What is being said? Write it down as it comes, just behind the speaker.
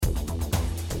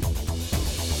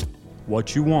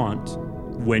what you want,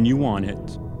 when you want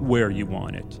it, where you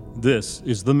want it. This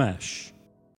is The Mesh.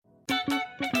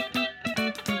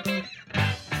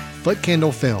 Foot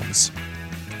Candle Films.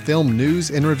 Film news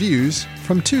and reviews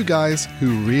from two guys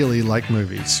who really like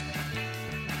movies.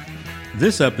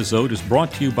 This episode is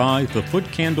brought to you by the Foot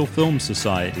Candle Film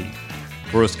Society.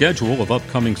 For a schedule of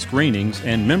upcoming screenings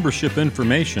and membership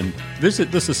information, visit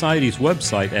the Society's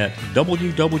website at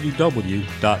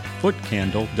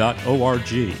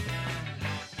www.footcandle.org.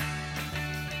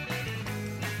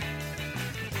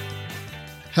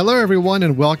 Hello, everyone,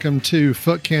 and welcome to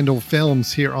Foot Candle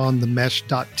Films here on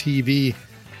themesh.tv.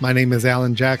 My name is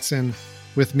Alan Jackson.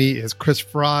 With me is Chris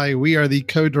Fry. We are the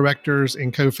co-directors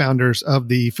and co-founders of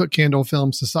the Foot Candle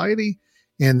Film Society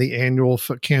and the annual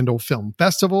Foot Candle Film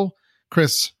Festival.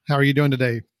 Chris, how are you doing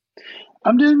today?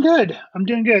 I'm doing good.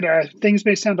 Things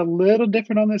may sound a little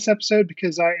different on this episode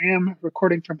because I am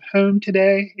recording from home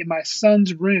today in my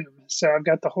son's room. So I've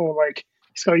got the whole,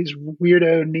 he's got these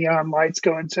weirdo neon lights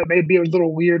going. So it may be a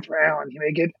little weird for Alan. He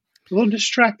may get a little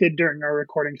distracted during our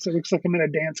recording. So it looks like I'm in a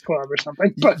dance club or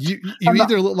something. But you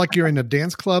either look like you're in a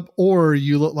dance club or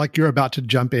you look like you're about to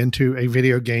jump into a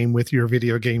video game with your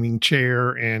video gaming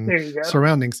chair and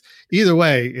surroundings. Either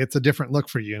way, it's a different look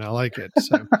for you, and I like it.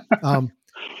 So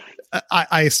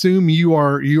I assume you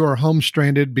are home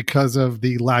stranded because of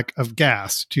the lack of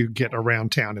gas to get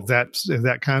around town. Is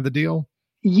that kind of the deal?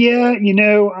 Yeah,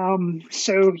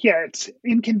 it's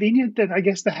inconvenient that I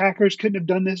guess the hackers couldn't have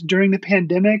done this during the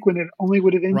pandemic when it only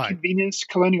would have inconvenienced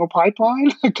Colonial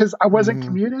Pipeline because I wasn't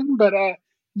commuting. But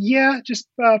just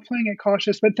playing it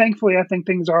cautious. But thankfully, I think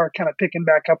things are kind of picking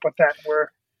back up with that. We're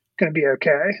going to be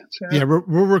okay. So. Yeah,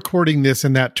 we're recording this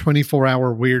in that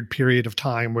 24-hour weird period of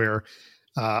time where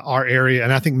our area,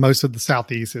 and I think most of the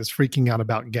Southeast, is freaking out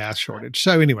about gas shortage.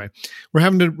 So anyway, we're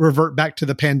having to revert back to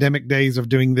the pandemic days of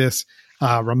doing this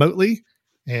remotely.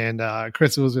 And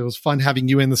Chris, it was fun having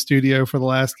you in the studio for the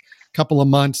last couple of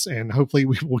months, and hopefully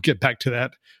we will get back to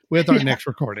that with our next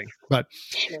recording. But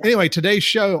anyway, today's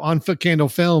show on Foot Candle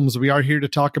Films, we are here to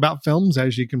talk about films,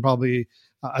 as you can probably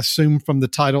assume from the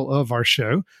title of our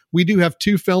show. We do have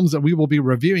two films that we will be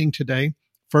reviewing today.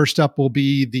 First up will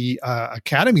be the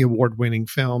Academy Award-winning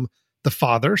film, The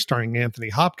Father, starring Anthony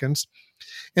Hopkins.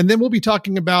 And then we'll be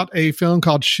talking about a film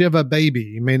called Shiva, Baby.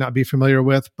 You may not be familiar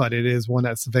with, but it is one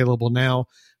that's available now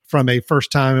from a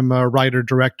first-time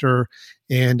writer-director,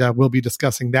 and we'll be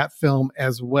discussing that film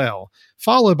as well.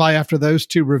 Followed by, after those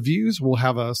two reviews, we'll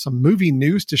have some movie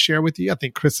news to share with you. I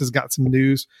think Chris has got some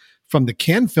news from the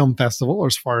Cannes Film Festival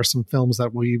as far as some films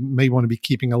that we may want to be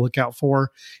keeping a lookout for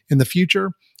in the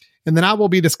future. And then I will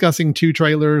be discussing two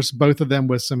trailers, both of them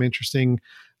with some interesting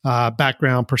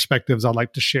background perspectives I'd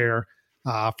like to share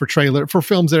for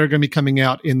films that are going to be coming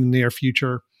out in the near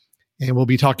future. And we'll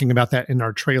be talking about that in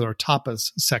our trailer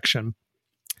tapas section.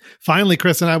 Finally,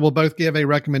 Chris and I will both give a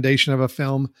recommendation of a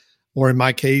film, or in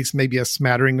my case, maybe a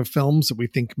smattering of films that we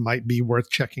think might be worth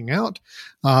checking out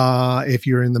if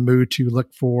you're in the mood to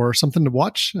look for something to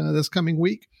watch this coming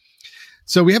week.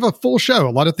 So we have a full show,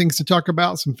 a lot of things to talk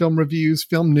about, some film reviews,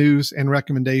 film news, and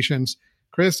recommendations.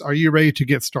 Chris, are you ready to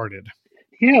get started?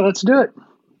 Yeah, let's do it.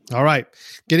 All right.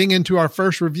 Getting into our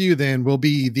first review then will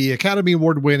be the Academy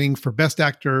Award winning for Best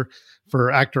Actor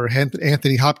for actor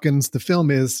Anthony Hopkins. The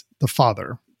film is The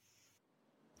Father.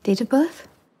 Date of birth?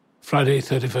 Friday,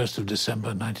 31st of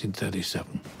December,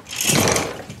 1937.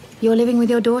 You're living with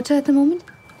your daughter at the moment?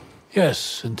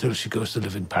 Yes, until she goes to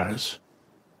live in Paris.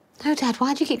 No, Dad,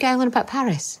 why do you keep going on about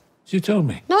Paris? You told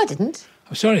me. No, I didn't.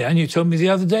 I'm sorry, Anne, you told me the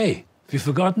other day. Have you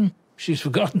forgotten? She's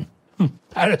forgotten.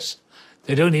 Paris.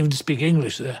 They don't even speak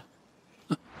English there.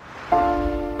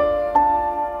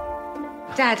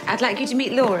 Dad, I'd like you to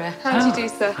meet Laura. How do you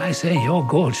do, sir? I say, you're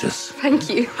gorgeous.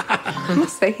 Thank you. I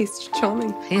must say he's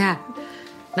charming. Yeah,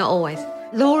 not always.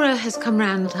 Laura has come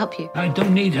round to help you. I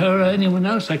don't need her or anyone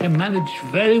else. I can manage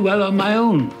very well on my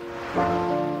own.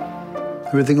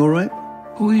 Everything all right?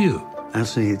 Who are you?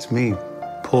 Actually, it's me,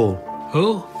 Paul.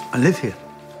 Who? I live here.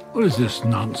 What is this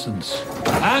nonsense?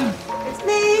 Anne? It's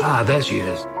me. Ah, there she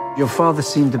is. Your father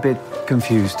seemed a bit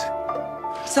confused.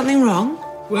 Something wrong?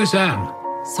 Where's Anne?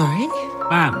 Sorry?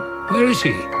 Anne, where is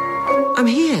he? I'm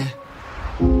here.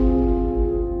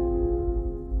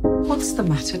 What's the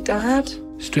matter, Dad?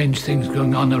 Strange things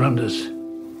going on around us.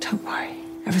 Don't worry.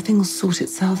 Everything will sort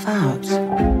itself out.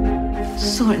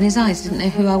 Saw it in his eyes, didn't know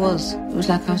who I was. It was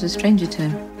like I was a stranger to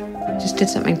him. Just did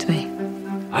something to me.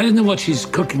 I don't know what she's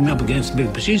cooking up against me,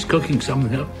 but she's cooking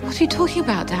something up. What are you talking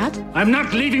about, Dad? I'm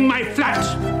not leaving my flat!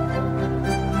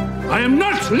 I am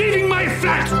not leaving my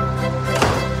flat!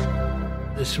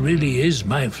 This really is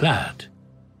my flat.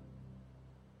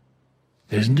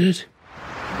 Isn't it?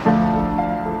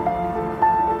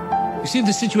 You see,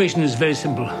 the situation is very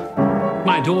simple.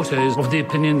 My daughter is of the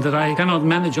opinion that I cannot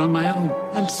manage on my own.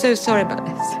 I'm so sorry about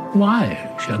this.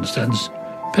 Why? She understands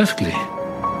perfectly.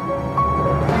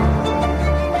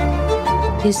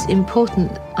 It's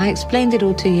important. I explained it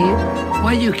all to you.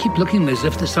 Why do you keep looking as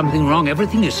if there's something wrong?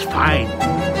 Everything is fine.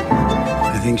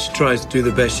 I think she tries to do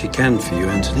the best she can for you,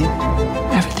 Anthony.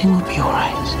 Everything will be all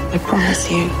right. I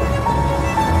promise you.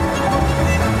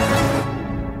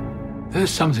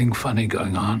 There's something funny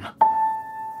going on.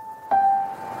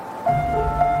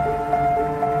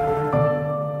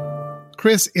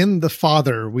 Chris, in The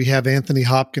Father, we have Anthony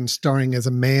Hopkins starring as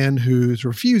a man who's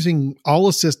refusing all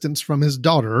assistance from his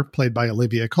daughter, played by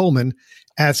Olivia Colman,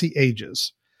 as he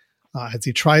ages. As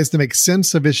he tries to make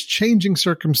sense of his changing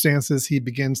circumstances, he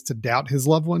begins to doubt his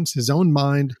loved ones, his own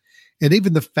mind, and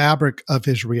even the fabric of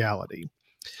his reality.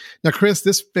 Now, Chris,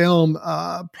 this film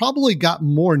probably got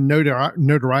more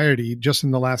notoriety just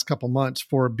in the last couple months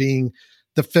for being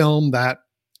the film that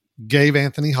gave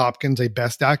Anthony Hopkins a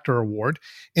Best Actor award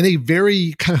in a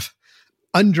very kind of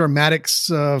undramatic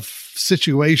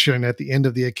situation at the end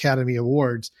of the Academy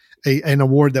Awards, an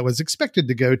award that was expected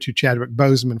to go to Chadwick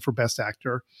Boseman for Best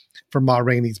Actor for Ma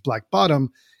Rainey's Black Bottom,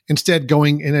 instead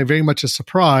going in a very much a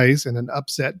surprise and an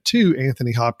upset to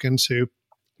Anthony Hopkins, who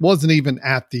wasn't even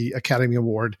at the Academy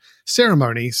Award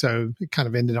ceremony. So it kind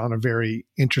of ended on a very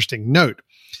interesting note.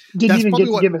 Didn't even get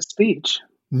to give a speech.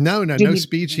 No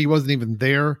speech. He wasn't even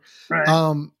there. Right.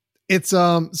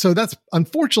 So that's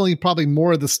unfortunately probably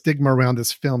more of the stigma around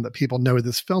this film that people know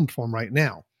this film from right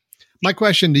now. My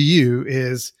question to you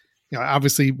is,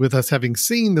 obviously with us having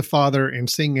seen The Father and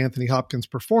seeing Anthony Hopkins'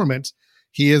 performance,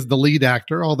 he is the lead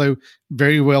actor, although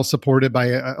very well supported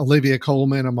by Olivia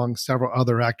Colman among several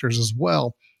other actors as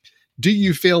well. Do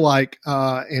you feel like,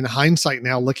 in hindsight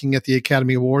now, looking at the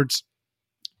Academy Awards,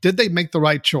 did they make the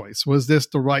right choice? Was this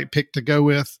the right pick to go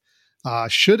with?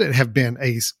 Should it have been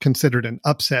considered an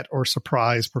upset or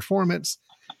surprise performance?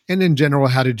 And in general,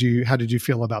 how did you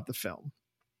feel about the film?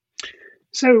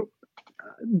 So,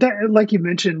 like you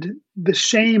mentioned, the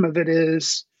shame of it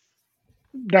is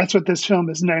that's what this film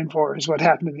is known for, is what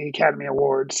happened at the Academy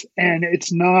Awards, and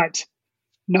it's not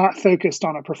focused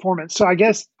on a performance. So, I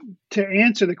guess to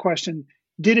answer the question,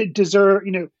 did it deserve?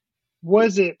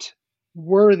 Was it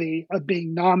worthy of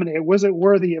being nominated? Was it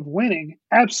worthy of winning?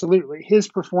 Absolutely. His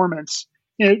performance,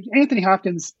 Anthony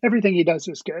Hopkins, everything he does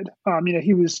is good.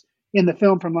 He was in the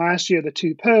film from last year, The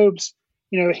Two Popes.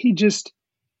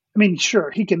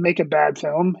 Sure, he can make a bad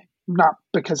film, not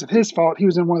because of his fault. He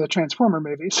was in one of the Transformer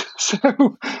movies.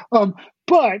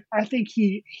 But I think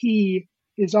he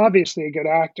is obviously a good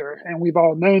actor, and we've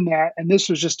all known that. And this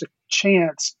was just a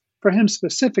chance for him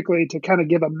specifically to kind of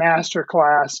give a master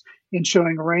class in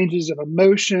showing ranges of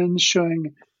emotions,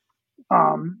 showing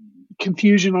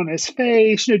confusion on his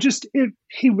face.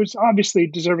 He was obviously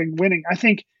deserving winning. I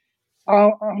think,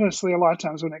 honestly, a lot of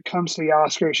times when it comes to the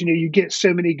Oscars, you get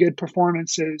so many good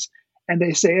performances, and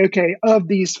they say, okay, of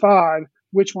these 5,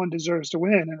 which one deserves to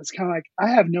win? And it's kind of like, I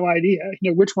have no idea.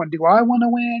 Which one do I want to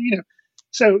win?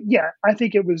 So yeah, I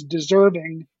think it was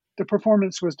deserving. The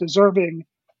performance was deserving.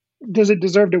 Does it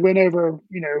deserve to win over,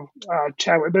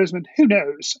 Chadwick Boseman? Who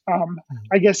knows?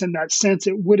 I guess in that sense,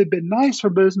 it would have been nice for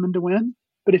Boseman to win.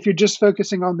 But if you're just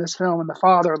focusing on this film and The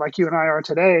Father, like you and I are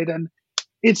today, then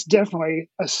it's definitely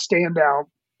a standout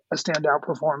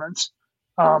performance.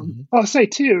 I'll say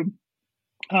too,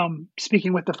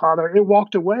 speaking with The Father, it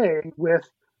walked away with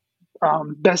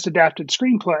Best Adapted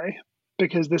Screenplay,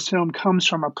 because this film comes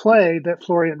from a play that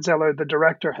Florian Zeller, the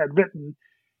director, had written.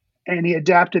 And he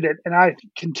adapted it, and I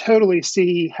can totally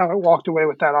see how it walked away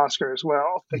with that Oscar as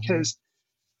well. Because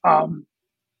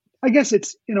I guess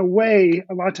it's, in a way,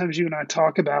 a lot of times you and I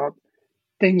talk about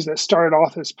things that started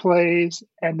off as plays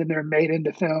and then they're made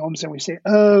into films, and we say,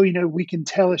 we can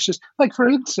tell it's just, like, for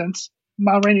instance,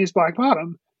 Ma Rainey's Black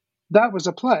Bottom, that was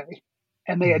a play,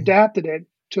 and they adapted it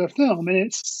to a film, and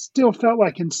it still felt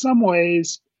like in some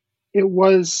ways it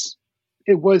was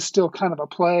still kind of a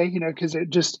play, because it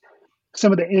just,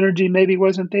 some of the energy maybe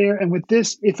wasn't there. And with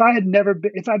this, if I'd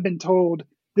been told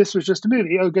this was just a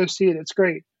movie, go see it, it's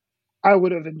great, I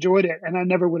would have enjoyed it. And I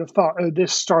never would have thought,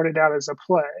 this started out as a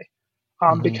play,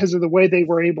 because of the way they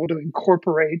were able to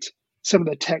incorporate some of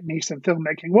the techniques in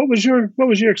filmmaking. What was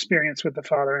your experience with The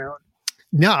Father, Alan?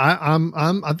 No,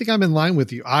 I think I'm in line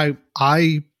with you. I've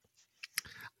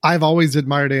always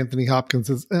admired Anthony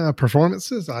Hopkins'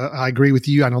 performances. I agree with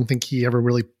you. I don't think he ever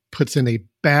really puts in a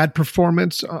bad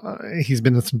performance. He's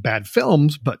been in some bad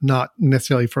films, but not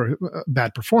necessarily for a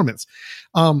bad performance.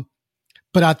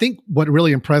 But I think what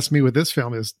really impressed me with this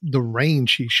film is the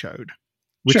range he showed.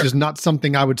 which Sure. is not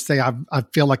something I would say I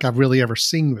feel like I've really ever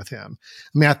seen with him.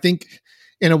 I mean, I think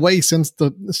in a way since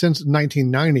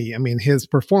 1990, I mean, his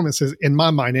performances, in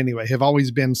my mind anyway, have always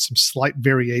been some slight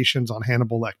variations on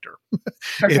Hannibal Lecter.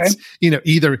 Okay. It's,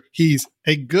 either he's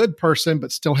a good person,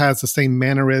 but still has the same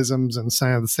mannerisms and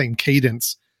kind of the same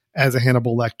cadence as a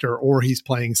Hannibal Lecter, or he's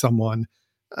playing someone,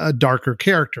 a darker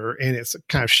character, and it's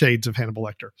kind of shades of Hannibal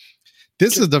Lecter.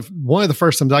 This is one of the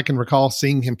first times I can recall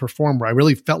seeing him perform where I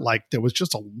really felt like there was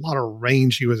just a lot of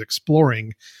range he was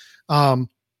exploring.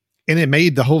 And it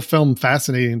made the whole film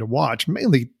fascinating to watch,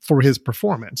 mainly for his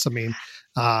performance. I mean,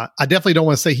 I definitely don't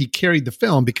want to say he carried the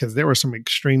film because there were some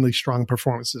extremely strong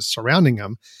performances surrounding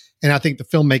him. And I think the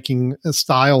filmmaking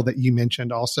style that you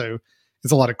mentioned also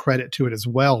is a lot of credit to it as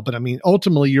well. But I mean,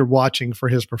 ultimately you're watching for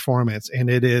his performance and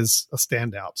it is a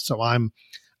standout. So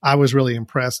I was really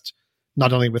impressed,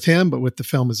 not only with him, but with the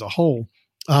film as a whole.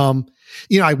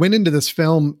 I went into this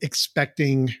film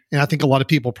expecting, and I think a lot of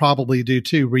people probably do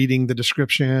too, reading the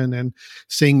description and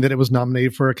seeing that it was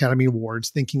nominated for Academy Awards,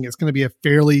 thinking it's going to be a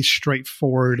fairly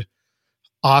straightforward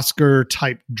Oscar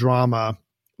type drama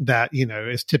that,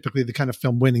 is typically the kind of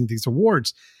film winning these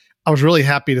awards. I was really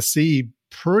happy to see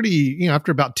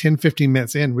after about 10, 15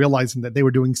 minutes in, realizing that they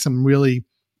were doing some really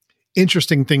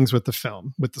interesting things with the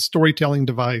film, with the storytelling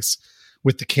device,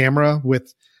 with the camera,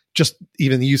 with just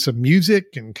even the use of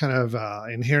music and kind of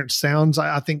inherent sounds.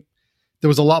 I think there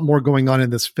was a lot more going on in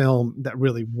this film that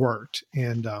really worked.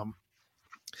 And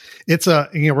it's there's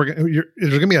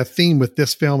going to be a theme with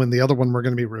this film and the other one we're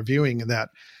going to be reviewing, in that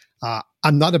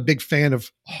I'm not a big fan of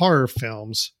horror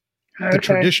films, the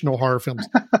traditional horror films.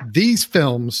 These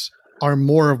films are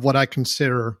more of what I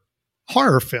consider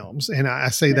horror films. And I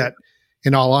say that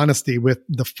in all honesty with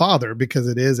The Father, because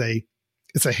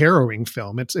it's a harrowing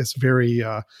film. It's very,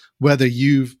 whether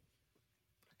you've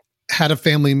had a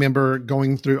family member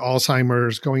going through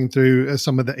Alzheimer's, going through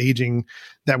some of the aging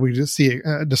that we just see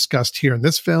discussed here in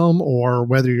this film, or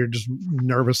whether you're just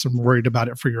nervous and worried about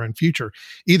it for your own future.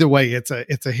 Either way, it's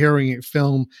a harrowing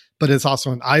film, but it's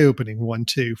also an eye-opening one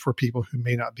too, for people who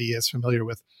may not be as familiar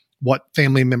with what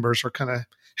family members are kind of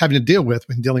having to deal with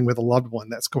when dealing with a loved one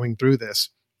that's going through this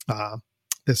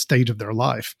stage of their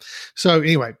life. So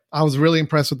anyway, I was really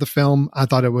impressed with the film. I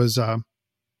thought it was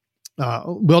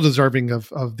well deserving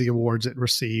of the awards it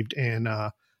received, and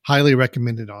highly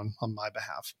recommended on my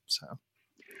behalf. So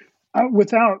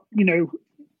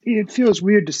it feels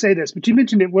weird to say this, but you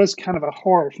mentioned it was kind of a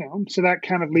horror film. So that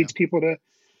kind of leads people to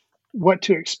what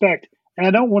to expect. And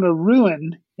I don't want to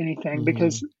ruin anything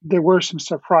because there were some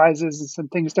surprises and some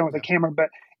things done with the camera. But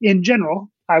in general,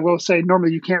 I will say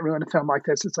normally you can't ruin a film like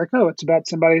this. It's like, it's about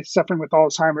somebody suffering with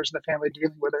Alzheimer's and the family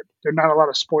dealing with it. There are not a lot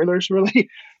of spoilers really.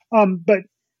 But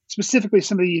specifically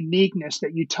some of the uniqueness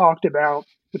that you talked about,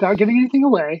 without giving anything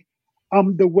away,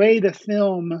 the way the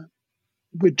film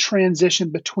would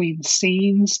transition between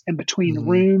scenes and between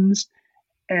rooms,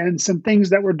 and some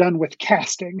things that were done with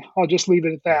casting, I'll just leave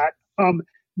it at that,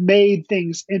 made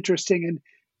things interesting. And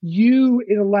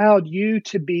it allowed you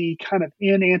to be kind of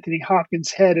in Anthony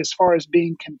Hopkins' head as far as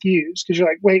being confused, because you're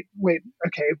like, wait,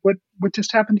 okay, what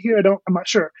just happened here? I'm not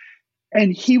sure.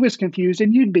 And he was confused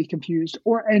and you'd be confused,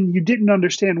 and you didn't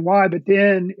understand why, but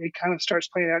then it kind of starts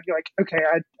playing out. You're like, okay,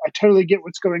 I totally get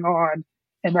what's going on.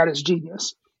 And that is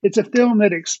genius. It's a film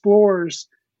that explores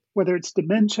whether it's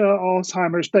dementia,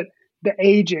 Alzheimer's, but the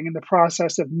aging and the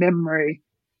process of memory.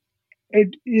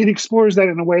 It explores that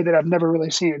in a way that I've never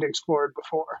really seen it explored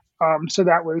before. So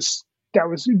that was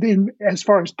as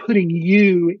far as putting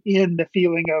you in the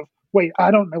feeling of, wait,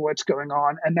 I don't know what's going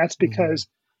on. And that's because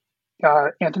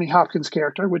Anthony Hopkins'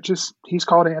 character, he's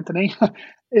called Anthony.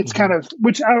 It's kind of,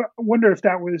 which I wonder if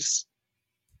that was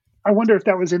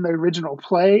in the original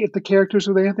play, if the characters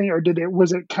were Anthony, or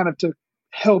was it kind of to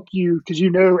help you, because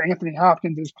Anthony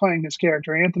Hopkins is playing this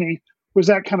character, Anthony. Was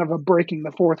that kind of a breaking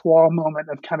the fourth wall moment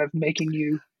of kind of making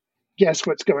you guess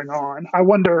what's going on? I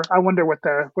wonder what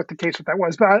the case with that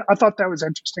was, but I thought that was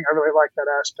interesting. I really liked that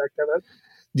aspect of it.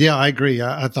 Yeah, I agree.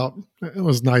 I thought it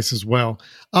was nice as well.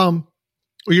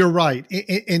 You're right.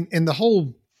 And the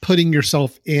whole putting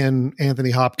yourself in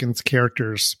Anthony Hopkins'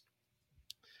 character's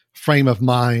frame of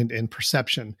mind and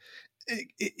perception,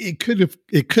 it could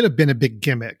have been a big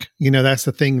gimmick. That's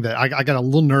the thing that I got a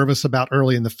little nervous about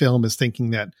early in the film, is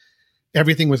thinking that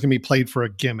everything was going to be played for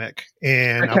a gimmick,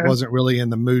 and I wasn't really in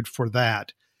the mood for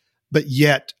that. But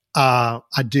yet, I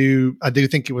do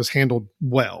think it was handled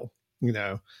well.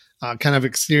 Kind of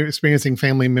experiencing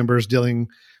family members dealing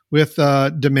with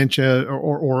dementia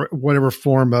or whatever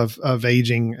form of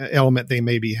aging element they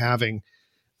may be having.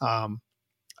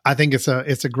 I think it's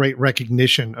a great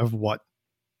recognition of what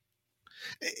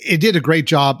It did a great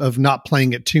job of not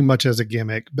playing it too much as a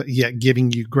gimmick, but yet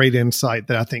giving you great insight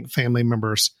that I think family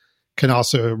members can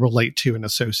also relate to and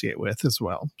associate with as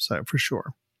well. So for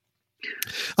sure.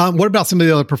 What about some of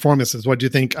the other performances? What do you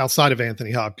think outside of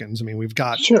Anthony Hopkins? I mean, we've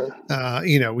got, Sure.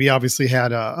 We obviously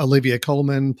had Olivia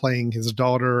Colman playing his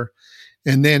daughter.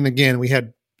 And then again, we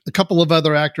had a couple of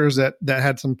other actors that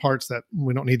had some parts that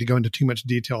we don't need to go into too much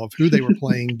detail of who they were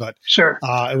playing, but Sure.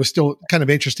 It was still kind of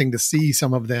interesting to see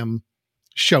some of them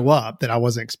show up that I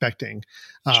wasn't expecting.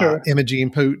 Sure.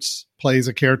 Imogen Poots plays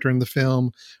a character in the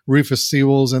film. Rufus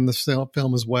Sewell's in the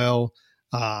film as well.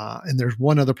 And there's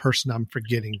one other person I'm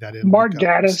forgetting that is Mark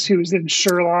Gatiss, who was in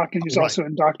Sherlock and who's also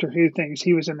in Doctor Who things.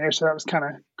 He was in there, so that was kind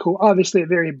of cool. Obviously, a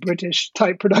very British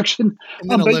type production.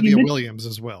 And then Olivia Williams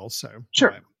as well. So sure.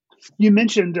 Right. You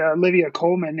mentioned Olivia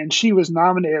Colman, and she was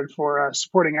nominated for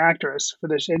supporting actress for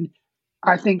this, and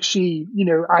I think she,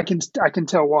 I can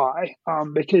tell why,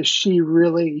 because she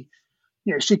really,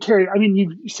 she carried. I mean,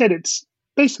 you said it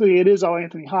is all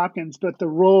Anthony Hopkins, but the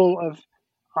role of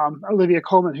Olivia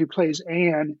Colman, who plays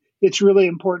Anne, it's really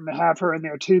important to have her in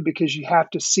there too, because you have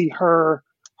to see her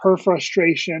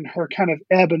frustration, her kind of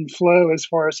ebb and flow as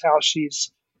far as how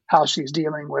she's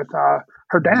dealing with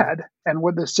her dad and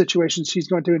what the situations she's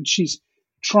going through. And she's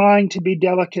trying to be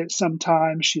delicate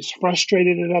sometimes. She's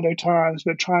frustrated at other times,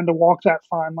 but trying to walk that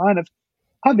fine line of,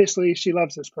 obviously she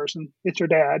loves this person. It's her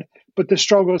dad, but the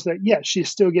struggle is that, yes, she's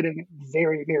still getting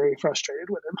very, very frustrated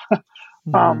with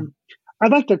him.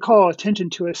 I'd like to call attention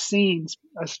to a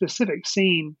specific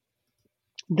scene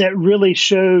that really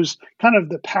shows kind of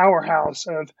the powerhouse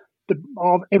of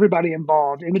everybody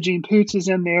involved. Imogen Poots is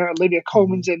in there, Olivia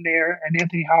Colman's in there, and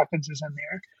Anthony Hopkins is in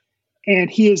there.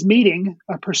 And he is meeting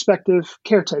a prospective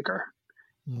caretaker.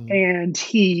 And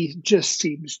he just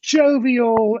seems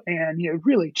jovial and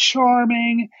really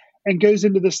charming, and goes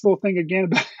into this little thing again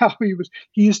about how he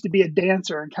used to be a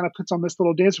dancer and kind of puts on this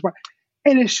little dancer part.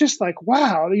 And it's just like,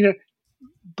 wow,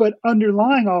 but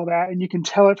underlying all that, and you can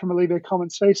tell it from Olivia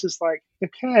Colman's face, is like,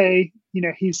 okay,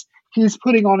 he's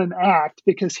putting on an act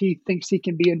because he thinks he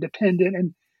can be independent.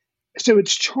 And so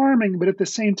it's charming, but at the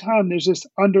same time, there's this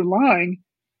underlying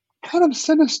kind of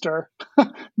sinister,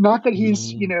 not that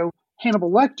he's,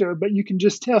 Hannibal Lecter, but you can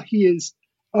just tell he is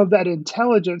of that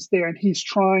intelligence there. And he's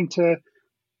trying to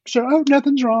show, oh,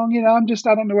 nothing's wrong.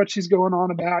 I don't know what she's going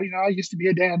on about. I used to be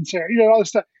a dancer, all this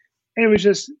stuff. And it was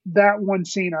just that one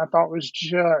scene I thought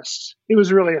it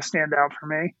was really a standout for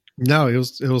me. No, it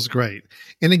was great.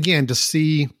 And again, to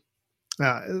see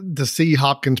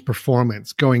Hopkins'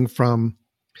 performance going from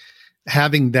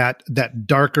having that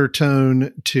darker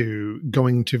tone to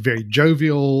going to very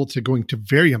jovial to going to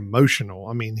very emotional.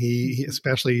 I mean, he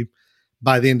especially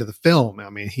by the end of the film, I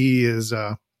mean, he is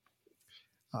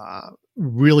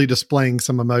really displaying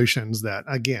some emotions that,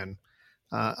 again,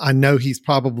 I know he's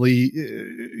probably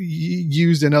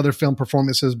used in other film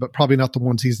performances, but probably not the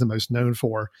ones he's the most known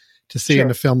for. To see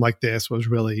in a film like this was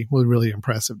really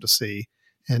impressive to see.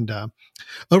 And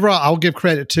overall, I'll give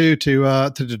credit to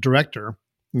the director.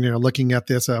 Looking at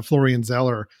this, Florian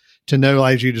Zeller, to know,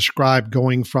 as you described,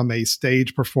 going from a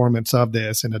stage performance of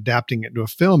this and adapting it to a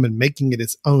film and making it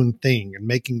its own thing and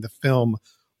making the film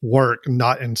work,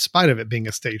 not in spite of it being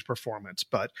a stage performance,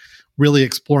 but really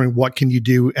exploring what can you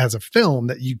do as a film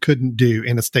that you couldn't do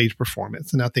in a stage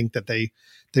performance. And I think that they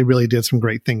really did some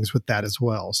great things with that as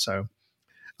well. So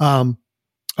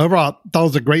overall, thought it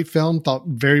was a great film, thought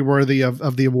very worthy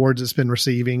of the awards it's been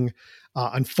receiving.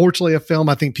 Unfortunately, a film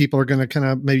I think people are going to kind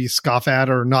of maybe scoff at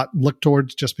or not look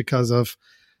towards just because of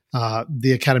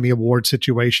the Academy Award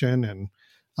situation. And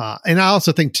I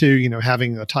also think too,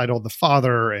 having the title The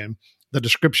Father and the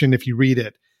description, if you read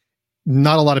it,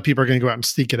 not a lot of people are going to go out and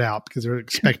seek it out because they're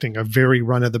expecting a very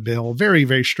run-of-the-mill, very,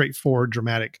 very straightforward,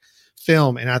 dramatic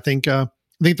film. And I think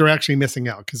they're actually missing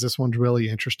out because this one's really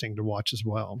interesting to watch as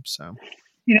well. So,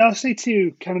 I'll say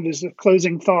too, kind of as a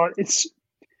closing thought, it's,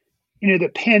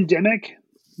 the pandemic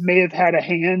may have had a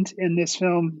hand in this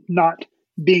film not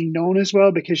being known as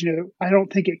well because, I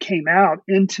don't think it came out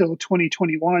until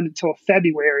 2021, until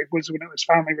February was when it was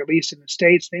finally released in the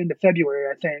States, the end of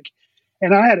February, I think.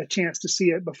 And I had a chance to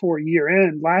see it before year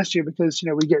end last year because,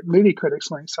 we get movie critics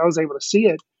links, so I was able to see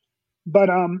it. But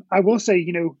I will say,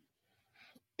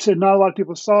 so not a lot of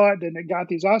people saw it, and it got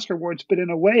these Oscar awards. But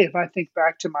in a way, if I think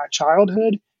back to my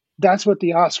childhood, that's what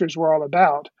the Oscars were all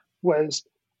about, was,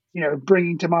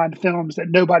 bringing to mind films that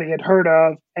nobody had heard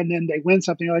of. And then they win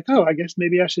something, you're like, oh, I guess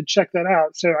maybe I should check that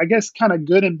out. So I guess kind of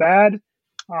good and bad,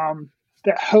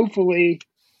 that hopefully,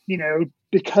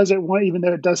 because it won, even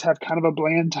though it does have kind of a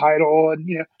bland title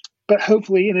and, but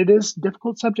hopefully, and it is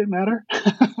difficult subject matter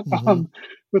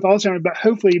with Alzheimer's, but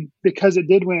hopefully because it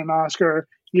did win an Oscar,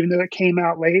 even though it came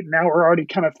out late, now we're already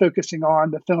kind of focusing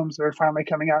on the films that are finally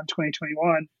coming out in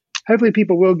 2021. Hopefully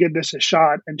people will give this a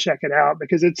shot and check it out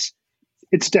because it's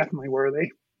definitely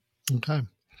worthy. Okay.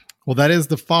 Well, that is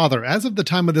The Father. As of the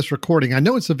time of this recording, I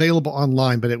know it's available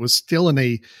online, but it was still in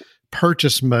a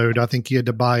purchase mode. I think you had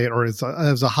to buy it, or as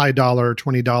a high dollar,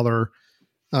 $20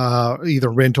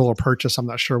 either rental or purchase. I'm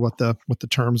not sure what the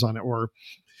terms on it were.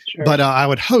 Sure. But I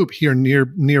would hope here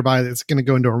nearby that it's going to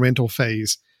go into a rental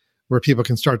phase where people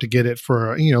can start to get it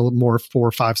for more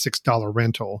 $4, $5, $6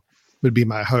 rental would be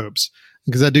my hopes,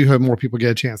 because I do hope more people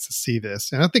get a chance to see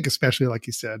this. And I think especially like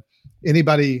you said,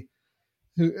 anybody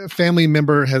a family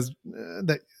member has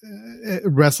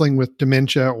wrestling with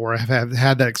dementia or have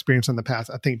had that experience in the past,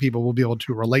 I think people will be able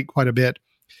to relate quite a bit.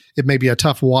 It may be a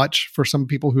tough watch for some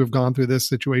people who have gone through this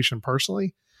situation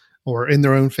personally or in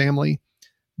their own family.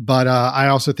 But I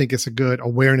also think it's a good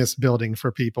awareness building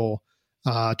for people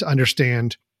to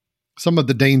understand some of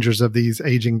the dangers of these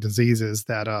aging diseases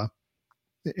that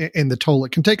and the toll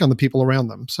it can take on the people around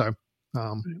them. So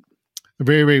a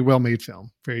very, very well made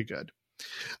film. Very good.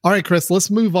 All right, Chris,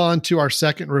 let's move on to our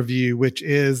second review, which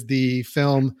is the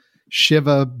film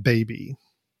Shiva Baby.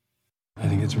 I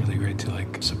think it's really great to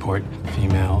support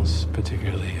females,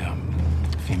 particularly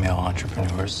female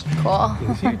entrepreneurs. Cool. In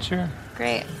the future.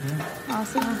 Great. Yeah.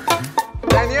 Awesome.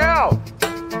 Danielle!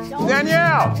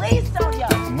 Danielle! Please, Sonia!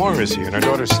 Maura's here and her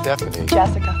daughter Stephanie.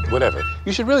 Jessica. Whatever.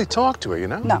 You should really talk to her,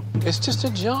 No. It's just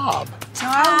a job.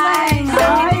 Darling!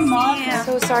 Hi, Mom. I'm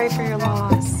so sorry for your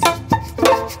loss.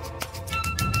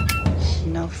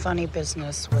 No funny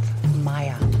business with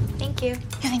Maya. Thank you.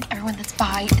 You think everyone that's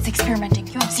bi is experimenting.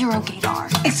 You have zero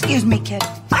gaydar. Excuse me, kid.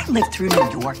 I lived through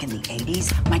New York in the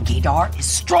 80s. My gaydar is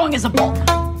strong as a bull.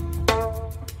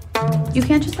 You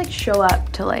can't just show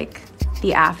up to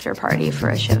the after party for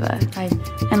a Shiva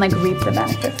and reap the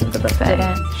benefits of the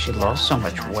buffet. She lost so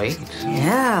much weight.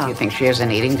 Yeah. You think she has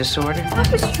an eating disorder? I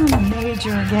was trying to major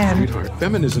again. Sweetheart,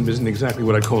 feminism isn't exactly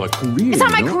what I call a career. It's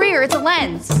not my career, it's a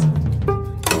lens.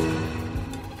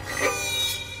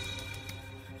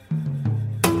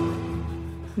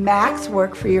 Max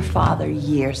worked for your father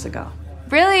years ago.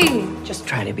 Really? Just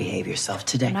try to behave yourself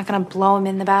today. I'm not gonna blow him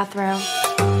in the bathroom.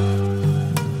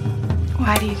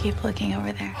 Why do you keep looking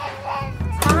over there?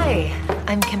 Hi,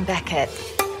 I'm Kim Beckett.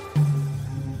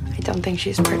 I don't think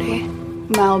she's pretty.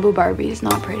 Malibu Barbie is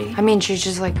not pretty. I mean, she's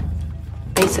just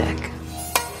basic.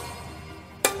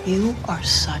 You are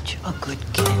such a good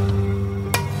kid.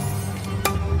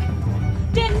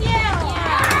 Danielle!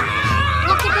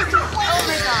 Look at this. Oh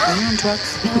my God. Are you on drugs?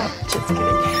 No, just kidding.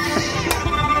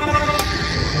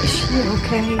 Is she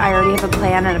okay? I already have a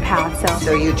plan and a path,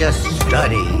 So you just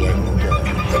study and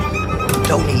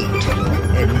don't eat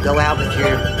and go out with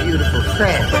your beautiful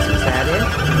friends. Is that it?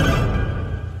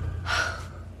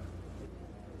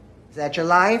 Is that your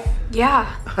life?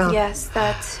 Yeah. Yes,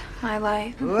 that's my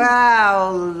life.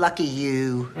 Wow, lucky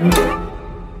you.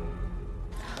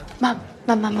 Mom.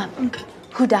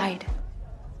 Who died?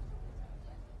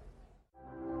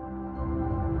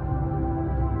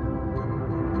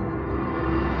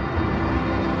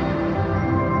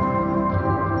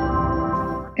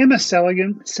 Emma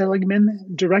Seligman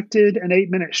directed an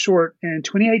 8-minute short in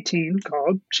 2018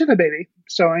 called Shiva Baby,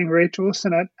 starring Rachel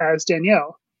Sennett as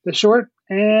Danielle. The short,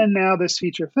 and now this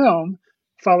feature film,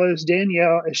 follows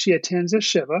Danielle as she attends a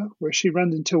Shiva, where she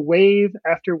runs into wave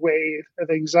after wave of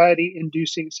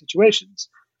anxiety-inducing situations.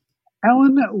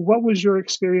 Alan, what was your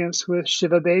experience with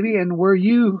Shiva Baby, and were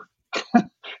you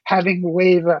having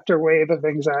wave after wave of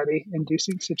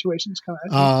anxiety-inducing situations come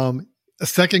at you?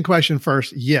 Second question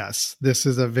first. Yes, this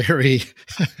is a very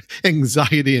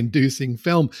anxiety-inducing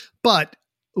film, but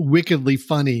wickedly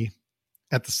funny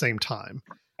at the same time.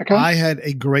 Okay. I had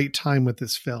a great time with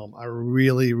this film. I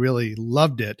really, really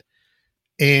loved it.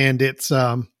 And it's,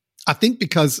 I think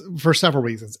because for several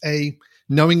reasons. A,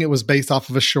 knowing it was based off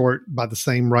of a short by the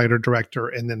same writer, director,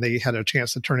 and then they had a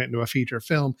chance to turn it into a feature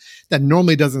film that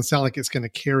normally doesn't sound like it's going to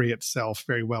carry itself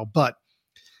very well. But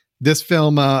this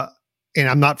film, and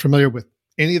I'm not familiar with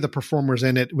any of the performers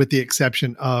in it, with the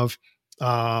exception of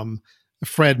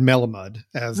Fred Melamud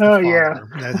as the father.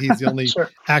 Yeah. He's the only sure.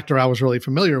 actor I was really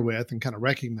familiar with and kind of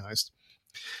recognized.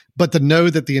 But to know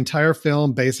that the entire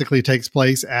film basically takes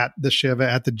place at the Shiva,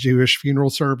 at the Jewish funeral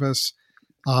service,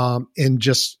 and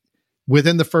just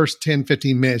within the first 10,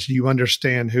 15 minutes, you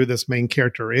understand who this main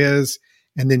character is.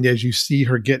 And then as you see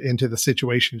her get into the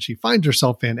situation she finds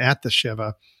herself in at the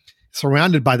Shiva,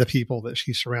 surrounded by the people that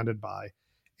she's surrounded by,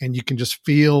 and you can just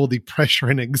feel the pressure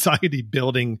and anxiety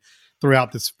building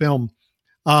throughout this film.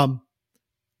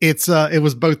 It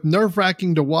was both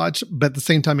nerve-wracking to watch, but at the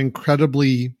same time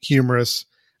incredibly humorous.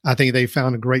 I think they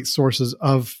found great sources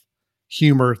of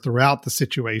humor throughout the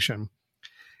situation.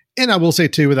 And I will say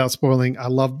too, without spoiling, I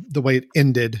love the way it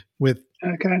ended with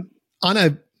on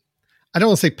a, I don't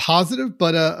want to say positive,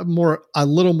 but a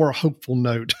little more hopeful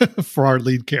note for our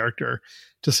lead character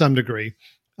to some degree.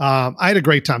 I had a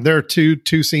great time. There are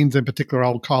two scenes in particular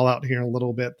I'll call out here in a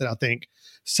little bit that I think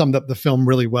summed up the film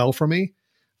really well for me.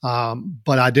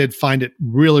 But I did find it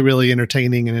really, really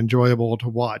entertaining and enjoyable to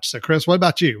watch. So, Chris, what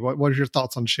about you? What are your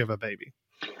thoughts on Shiva Baby?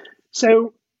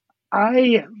 So,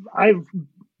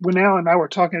 when Al and I were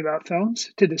talking about films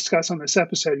to discuss on this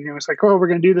episode, it's like, oh, we're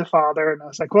going to do The Father, and I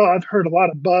was like, well, I've heard a lot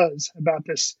of buzz about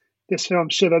this film,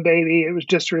 Shiva Baby. It was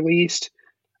just released,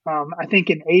 I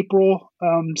think, in April.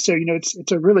 So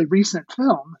it's a really recent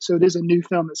film. So it is a new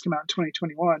film that's come out in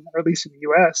 2021, or at least in the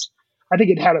U.S. I think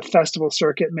it had a festival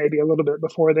circuit maybe a little bit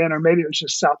before then, or maybe it was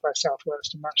just South by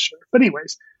Southwest. I'm not sure. But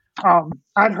anyways,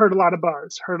 I'd heard a lot of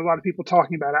buzz, heard a lot of people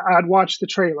talking about it. I'd watched the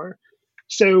trailer.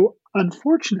 So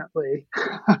unfortunately,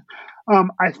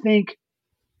 I think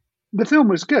the film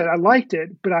was good. I liked it,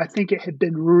 but I think it had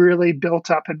been really built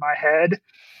up in my head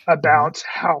about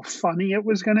how funny it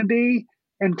was going to be.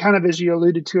 And kind of as you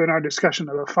alluded to in our discussion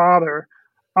of The Father,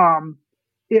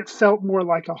 it felt more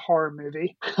like a horror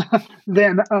movie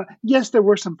than, yes, there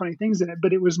were some funny things in it,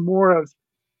 but it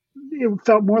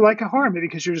felt more like a horror movie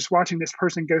because you're just watching this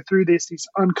person go through these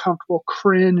uncomfortable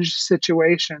cringe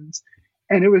situations.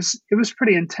 And it was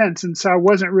pretty intense. And so I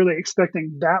wasn't really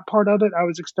expecting that part of it. I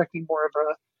was expecting more of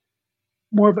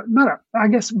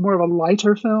a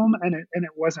lighter film. And it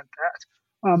wasn't that.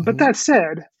 But that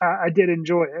said, I did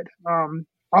enjoy it.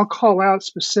 I'll call out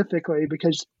specifically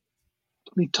because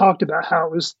we talked about how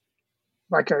it was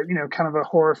like a, kind of a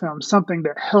horror film. Something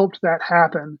that helped that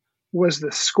happen was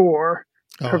the score.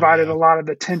 Provided a lot of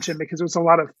the tension because it was a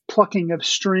lot of plucking of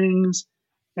strings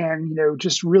and,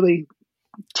 just really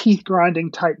teeth grinding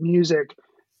type music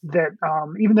that,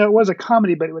 even though it was a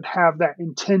comedy, but it would have that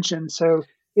intention. So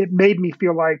it made me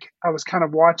feel like I was kind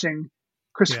of watching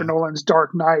Christopher Nolan's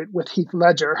Dark Knight with Heath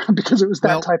Ledger because it was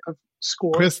that type of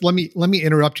score. Chris, let me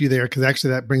interrupt you there because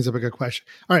actually that brings up a good question.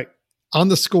 All right. On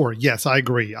the score, yes, I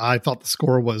agree. I thought the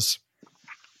score was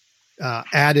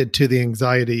added to the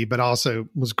anxiety, but also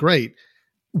was great.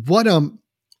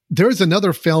 There's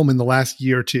another film in the last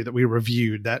year or two that we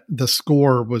reviewed that the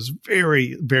score was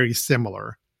very, very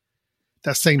similar.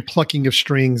 That same plucking of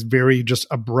strings, very just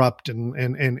abrupt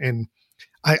and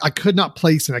I could not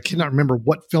place and I cannot remember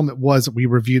what film it was that we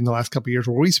reviewed in the last couple of years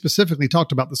where we specifically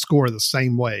talked about the score the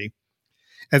same way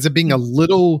as it being a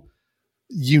little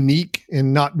unique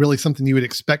and not really something you would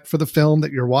expect for the film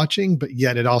that you're watching, but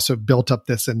yet it also built up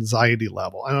this anxiety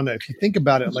level. I don't know if you think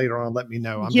about it later on, let me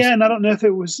know. And I don't know if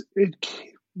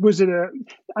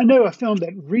I know a film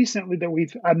that recently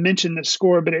that I mentioned the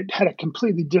score, but it had a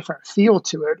completely different feel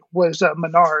to it was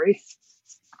Minari.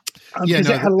 Because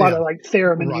it had a lot of like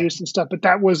theremin use and stuff, but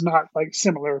that was not like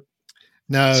similar.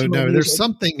 No, there's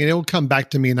something, and it'll come back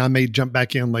to me, and I may jump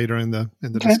back in later in the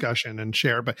discussion and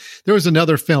share. But there was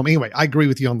another film. Anyway, I agree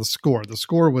with you on the score. The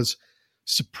score was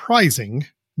surprising,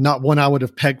 not one I would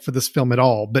have pegged for this film at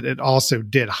all, but it also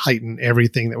did heighten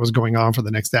everything that was going on for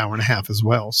the next hour and a half as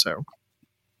well. So,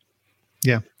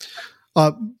 yeah.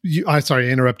 Sorry,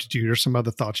 I interrupted you. There's some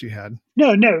other thoughts you had.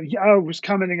 No, I was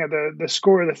commenting on the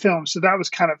score of the film. So that was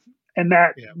kind of, and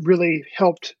that really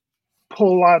helped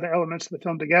pull a lot of the elements of the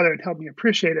film together and help me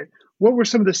appreciate it. What were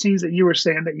some of the scenes that you were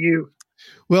saying that you?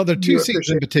 Well, there are two scenes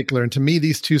in particular. And to me,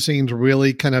 these two scenes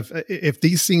really kind of, if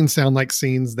these scenes sound like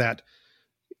scenes that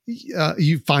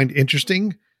you find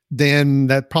interesting, then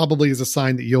that probably is a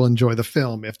sign that you'll enjoy the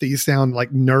film. If these sound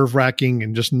like nerve-wracking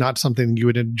and just not something you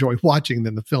would enjoy watching,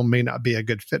 then the film may not be a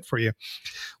good fit for you.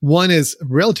 One is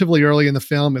relatively early in the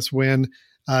film. It's when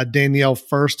Danielle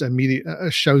first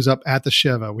shows up at the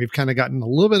Shiva. We've kind of gotten a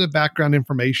little bit of background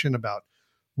information about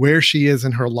where she is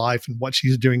in her life and what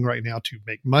she's doing right now to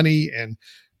make money and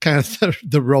kind of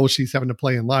the role she's having to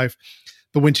play in life.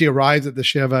 But when she arrives at the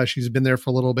Shiva, she's been there for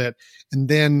a little bit, and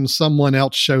then someone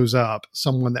else shows up,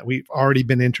 someone that we've already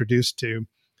been introduced to,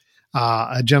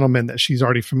 a gentleman that she's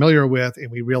already familiar with,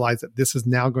 and we realize that this is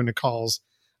now going to cause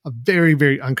a very,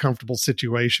 very uncomfortable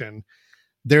situation.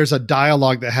 There's a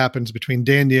dialogue that happens between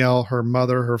Danielle, her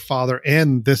mother, her father,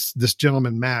 and this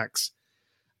gentleman, Max,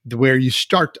 where you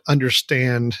start to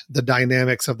understand the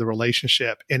dynamics of the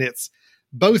relationship. And it's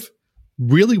both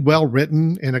really well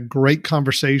written and a great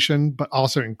conversation, but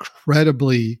also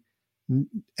incredibly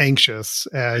anxious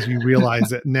as you realize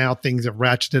that now things have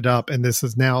ratcheted up and this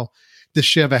is now this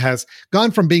Shiva has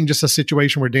gone from being just a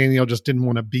situation where Danielle just didn't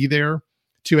want to be there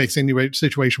to a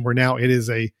situation where now it is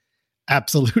a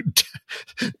absolute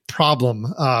problem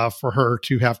for her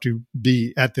to have to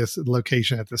be at this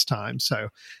location at this time. So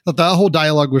the whole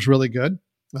dialogue was really good.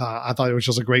 I thought it was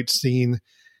just a great scene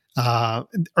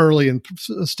early in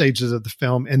stages of the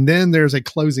film. And then there's a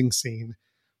closing scene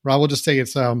where I will just say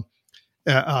it's,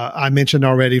 I mentioned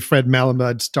already Fred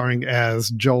Malamud starring as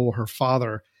Joel, her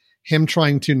father, him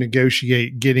trying to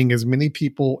negotiate getting as many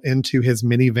people into his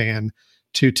minivan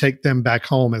to take them back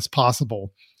home as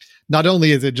possible. Not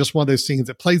only is it just one of those scenes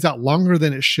that plays out longer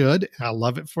than it should, and I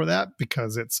love it for that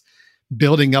because it's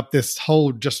building up this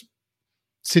whole just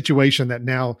situation that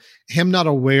now him not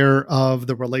aware of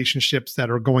the relationships that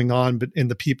are going on but in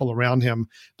the people around him,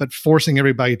 but forcing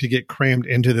everybody to get crammed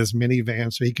into this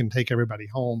minivan so he can take everybody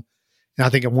home. And I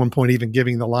think at one point even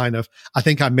giving the line of, I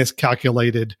think I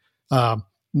miscalculated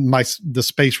the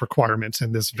space requirements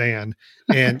in this van.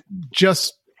 And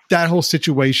just that whole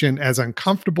situation, as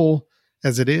uncomfortable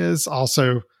as it is,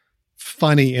 also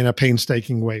funny in a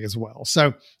painstaking way as well.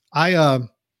 So that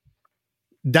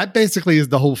basically is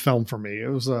the whole film for me. It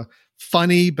was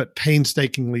funny, but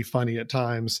painstakingly funny at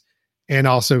times, and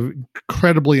also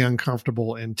incredibly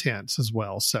uncomfortable and tense as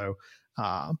well. So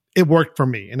it worked for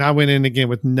me. And I went in again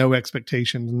with no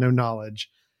expectations, no knowledge,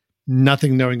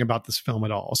 nothing knowing about this film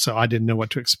at all. So I didn't know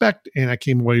what to expect. And I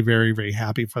came away very, very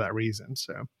happy for that reason.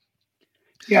 So.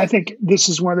 Yeah, I think this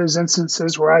is one of those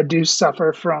instances where I do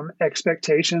suffer from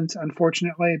expectations,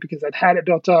 unfortunately, because I'd had it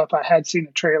built up. I had seen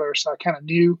the trailer, so I kind of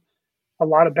knew a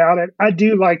lot about it. I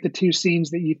do like the two scenes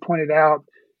that you pointed out,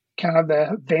 kind of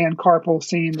the van carpool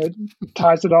scene that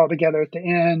ties it all together at the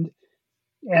end,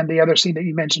 and the other scene that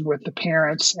you mentioned with the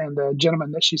parents and the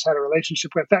gentleman that she's had a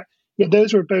relationship with. That, yeah,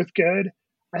 those were both good.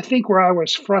 I think where I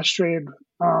was frustrated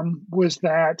was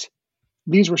that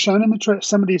these were shown in the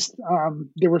some of these.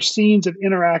 There were scenes of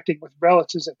interacting with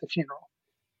relatives at the funeral.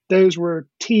 Those were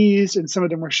teased, and some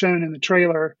of them were shown in the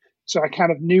trailer. So I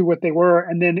kind of knew what they were.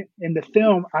 And then in the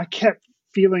film, I kept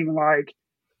feeling like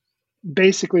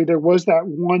basically there was that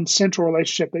one central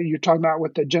relationship that you're talking about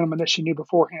with the gentleman that she knew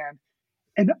beforehand.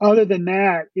 And other than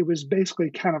that, it was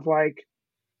basically kind of like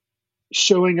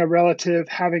showing a relative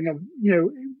having a,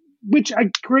 which I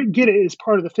get it is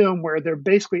part of the film where they're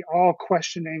basically all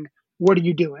questioning, what are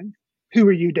you doing? Who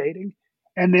are you dating?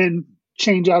 And then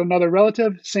change out another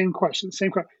relative, same question,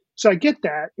 same question. So I get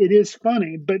that. It is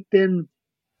funny, but then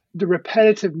the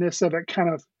repetitiveness of it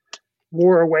kind of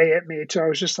wore away at me. So I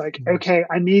was just like, okay,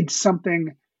 I need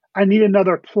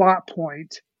another plot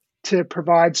point to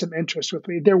provide some interest with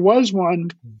me. There was one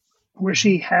where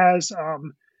she has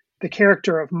the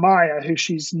character of Maya, who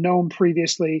she's known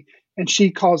previously, and she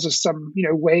causes some,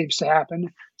 waves to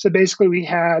happen. So basically we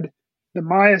had the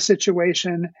Maya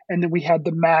situation, and then we had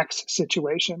the Max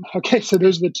situation. Okay, so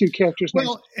those are the two characters.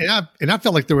 Well, and I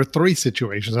felt like there were three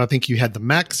situations. I think you had the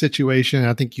Max situation.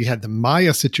 I think you had the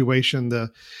Maya situation,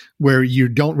 where you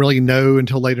don't really know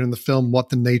until later in the film what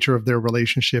the nature of their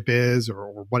relationship is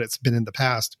or what it's been in the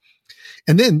past.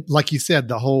 And then, like you said,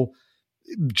 the whole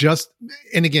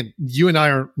and again, you and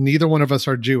I neither one of us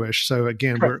are Jewish. So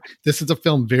again, this is a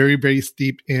film very, very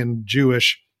steeped in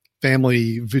Jewish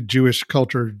family, Jewish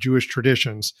culture, Jewish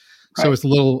traditions. Right. So it's a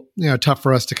little, tough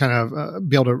for us to kind of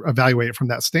be able to evaluate it from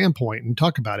that standpoint and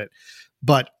talk about it.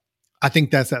 But I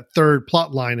think that third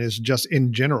plot line is just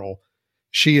in general.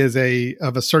 She is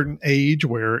of a certain age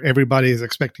where everybody is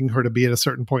expecting her to be at a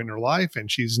certain point in her life, and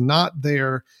she's not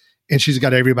there. And she's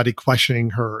got everybody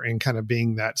questioning her and kind of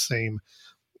being that same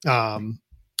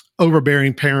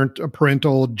overbearing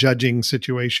parental judging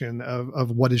situation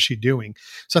of what is she doing.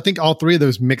 So I think all three of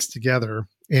those mixed together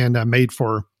and made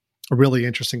for a really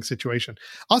interesting situation.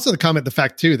 Also, the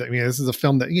fact too that this is a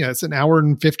film that it's an hour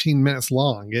and 15 minutes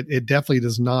long. It definitely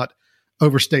does not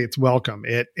overstay its welcome.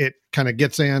 It kind of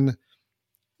gets in,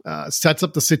 sets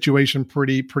up the situation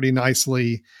pretty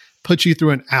nicely, puts you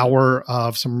through an hour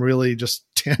of some really just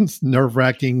tense,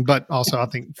 nerve-wracking, but also I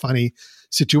think funny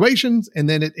situations, and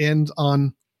then it ends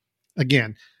on.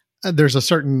 Again, there's a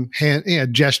certain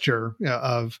gesture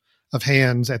of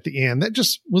hands at the end that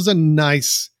just was a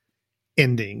nice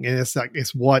ending. And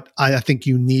it's what I think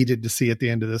you needed to see at the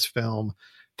end of this film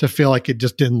to feel like it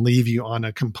just didn't leave you on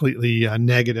a completely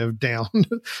negative, down,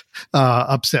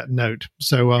 upset note.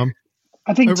 So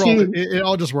I think overall, it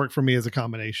all just worked for me as a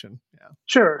combination. Yeah,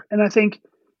 sure. And I think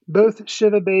both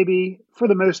Shiva Baby, for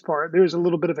the most part, there's a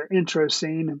little bit of an intro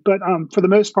scene, but for the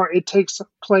most part, it takes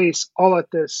place all at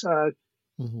this,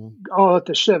 all at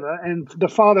the Shiva, and the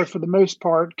father, for the most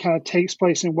part, kind of takes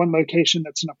place in one location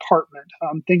that's an apartment.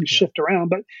 Things shift around,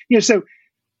 but so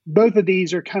both of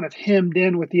these are kind of hemmed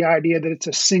in with the idea that it's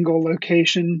a single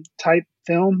location type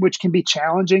film, which can be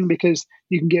challenging because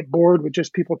you can get bored with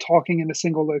just people talking in a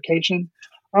single location.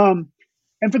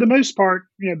 And for the most part,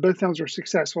 both films were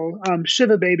successful.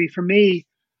 Shiva Baby, for me,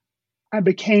 I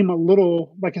became a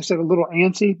little, like I said, a little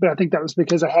antsy, but I think that was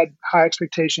because I had high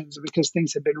expectations and because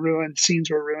things had been ruined, scenes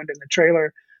were ruined in the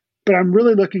trailer. But I'm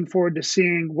really looking forward to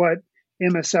seeing what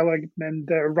Emma Seligman,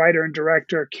 the writer and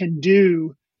director, can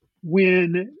do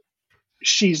when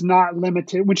she's not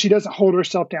limited, when she doesn't hold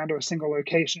herself down to a single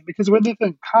location. Because within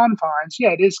confines,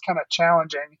 it is kind of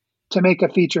challenging to make a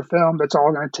feature film that's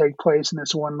all going to take place in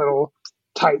this one little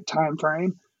tight time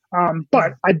frame.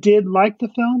 But I did like the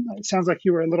film. It sounds like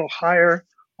you were a little higher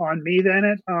on me than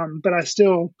it. But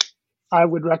I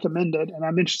would recommend it. And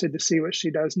I'm interested to see what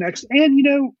she does next.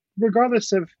 And,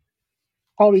 regardless of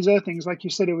all these other things, like you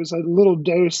said, it was a little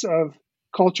dose of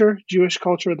culture, Jewish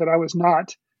culture, that I was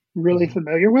not really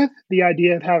familiar with. The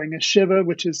idea of having a Shiva,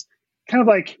 which is kind of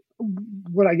like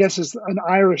what I guess is an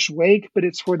Irish wake, but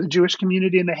it's for the Jewish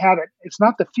community, and they have it. It's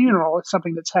not the funeral. It's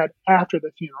something that's had after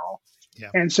the funeral. Yeah.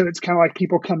 And so it's kind of like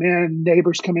people come in,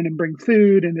 neighbors come in and bring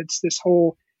food, and it's this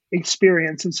whole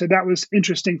experience. And so that was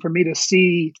interesting for me to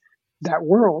see that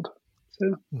world.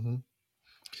 So,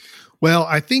 Well,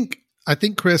 I think,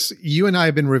 Chris, you and I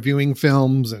have been reviewing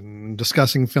films and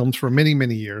discussing films for many,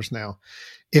 many years now.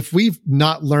 If we've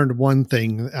not learned one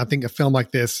thing, I think a film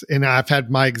like this, and I've had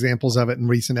my examples of it in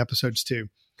recent episodes too,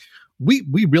 we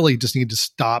really just need to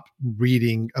stop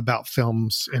reading about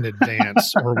films in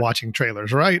advance or watching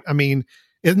trailers, right? I mean,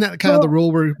 isn't that kind of the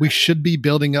rule where we should be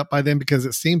building up by then? Because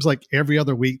it seems like every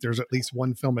other week there's at least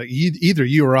one film that either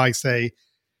you or I say,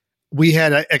 we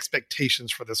had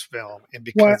expectations for this film, and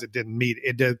because it didn't meet,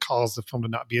 it did cause the film to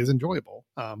not be as enjoyable.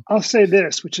 I'll say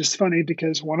this, which is funny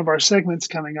because one of our segments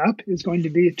coming up is going to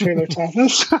be a trailer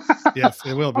tapas. Yes,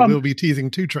 it will be. We'll be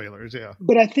teasing 2 trailers. Yeah.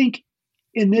 But I think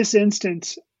in this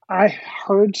instance, I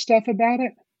heard stuff about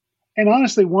it. And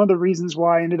honestly, one of the reasons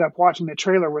why I ended up watching the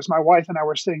trailer was my wife and I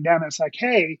were sitting down and it's like,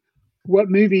 hey, what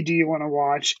movie do you want to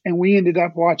watch? And we ended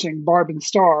up watching Barb and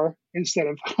Star instead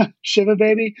of Shiva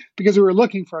Baby because we were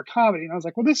looking for a comedy. And I was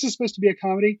like, well, this is supposed to be a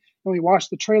comedy. And we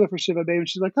watched the trailer for Shiva Baby. And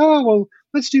she's like, oh, well,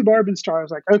 let's do Barb and Star. I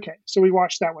was like, okay. So we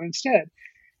watched that one instead.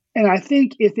 And I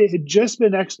think if it had just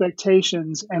been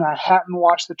expectations and I hadn't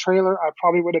watched the trailer, I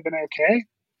probably would have been okay.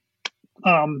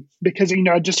 Because,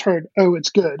 I just heard, oh, it's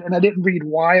good. And I didn't read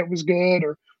why it was good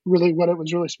or really what it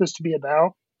was really supposed to be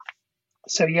about.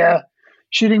 So, yeah.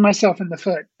 Shooting myself in the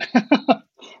foot. But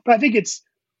I think it's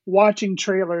watching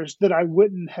trailers that I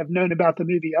wouldn't have known about the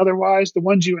movie otherwise. The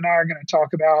ones you and I are going to talk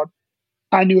about,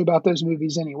 I knew about those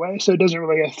movies anyway. So it doesn't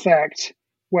really affect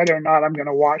whether or not I'm going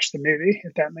to watch the movie,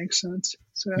 if that makes sense.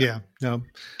 So yeah, no,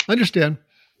 I understand.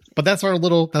 But that's our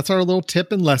little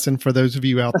tip and lesson for those of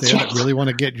you out there that really want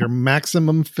to get your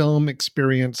maximum film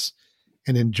experience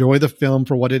and enjoy the film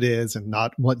for what it is and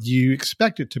not what you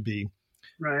expect it to be.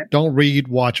 Right. Don't read,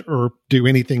 watch, or do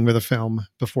anything with a film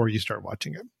before you start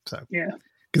watching it. So, yeah.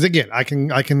 Because again, I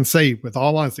can say with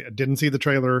all honesty, I didn't see the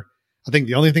trailer. I think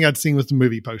the only thing I'd seen was the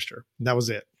movie poster, and that was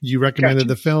it. You recommended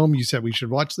the film. You said we should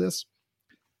watch this.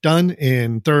 Done,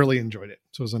 and thoroughly enjoyed it.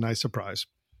 So it was a nice surprise.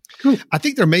 Cool. I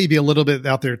think there may be a little bit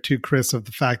out there too, Chris, of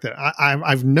the fact that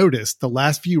I've noticed the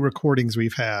last few recordings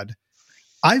we've had,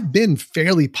 I've been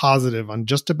fairly positive on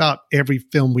just about every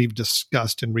film we've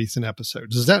discussed in recent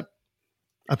episodes.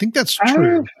 I think that's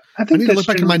true. I need to look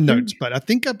back at my notes, but I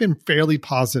think I've been fairly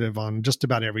positive on just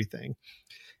about everything.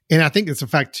 And I think it's a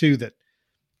fact too that,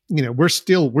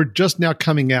 we're just now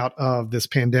coming out of this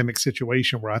pandemic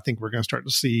situation where I think we're going to start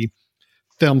to see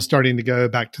films starting to go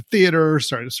back to theater,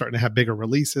 starting to have bigger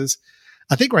releases.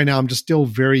 I think right now I'm just still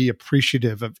very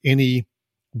appreciative of any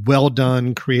well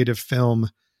done creative film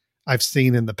I've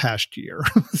seen in the past year.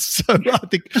 So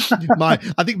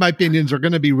I think my opinions are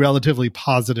going to be relatively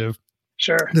positive.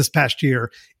 Sure. This past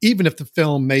year, even if the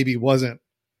film maybe wasn't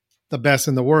the best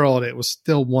in the world, it was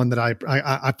still one that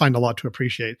I find a lot to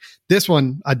appreciate. This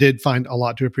one I did find a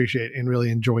lot to appreciate and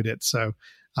really enjoyed it. So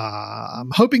I'm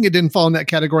hoping it didn't fall in that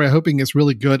category. I'm hoping it's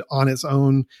really good on its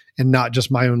own and not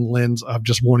just my own lens of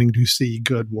just wanting to see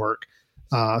good work.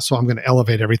 So I'm going to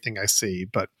elevate everything I see.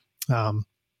 But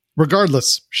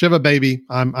regardless, Shiva Baby,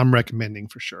 I'm recommending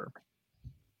for sure.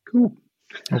 Cool.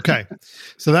 Okay.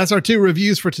 So that's our 2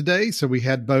 reviews for today. So we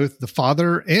had both The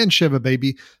Father and Shiva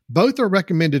Baby. Both are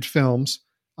recommended films.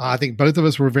 I think both of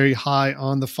us were very high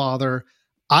on The Father.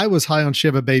 I was high on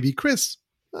Shiva Baby. Chris,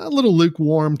 a little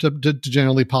lukewarm to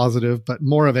generally positive, but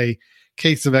more of a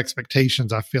case of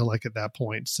expectations, I feel like, at that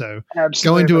point. So Absolutely.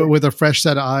 Go into it with a fresh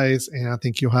set of eyes, and I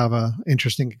think you'll have an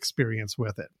interesting experience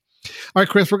with it. All right,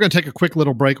 Chris, we're going to take a quick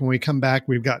little break. When we come back,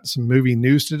 we've got some movie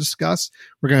news to discuss.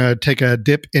 We're going to take a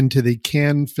dip into the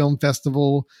Cannes Film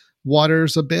Festival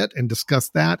waters a bit and discuss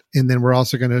that. And then we're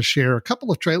also going to share a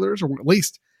couple of trailers, or at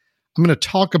least I'm going to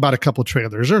talk about a couple of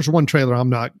trailers. There's one trailer I'm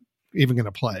not even going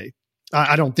to play.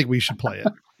 I don't think we should play it.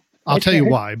 I'll tell you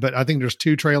why, but I think there's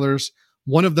two trailers.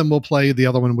 One of them will play, the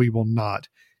other one we will not.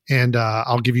 And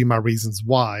I'll give you my reasons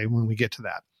why when we get to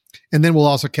that. And then we'll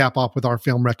also cap off with our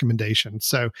film recommendations.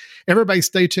 So everybody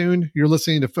stay tuned. You're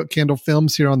listening to Foot Candle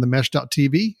Films here on the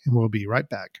Mesh.tv, and we'll be right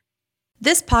back.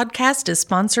 This podcast is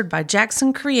sponsored by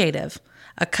Jackson Creative,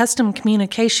 a custom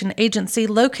communication agency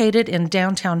located in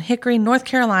downtown Hickory, North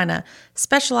Carolina,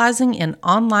 specializing in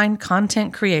online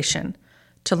content creation.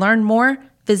 To learn more,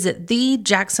 visit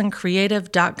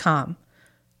thejacksoncreative.com.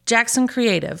 Jackson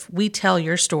Creative, we tell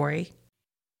your story.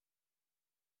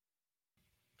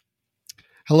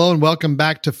 Hello and welcome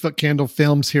back to Foot Candle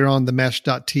Films here on the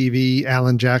Mesh.tv.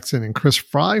 Alan Jackson and Chris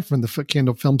Fry from the Foot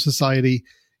Candle Film Society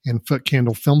and Foot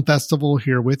Candle Film Festival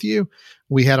here with you.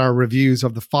 We had our reviews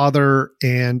of The Father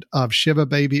and of Shiva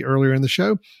Baby earlier in the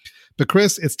show. But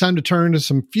Chris, it's time to turn to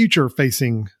some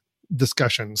future-facing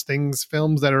discussions,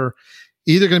 films that are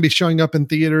either going to be showing up in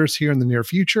theaters here in the near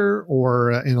future,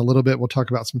 or in a little bit, we'll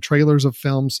talk about some trailers of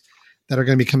films that are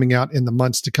going to be coming out in the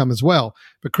months to come as well.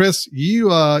 But Chris, you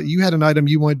had an item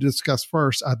you wanted to discuss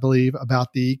first, I believe,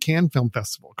 about the Cannes Film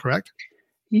Festival, correct?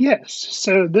 Yes.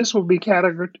 So this will be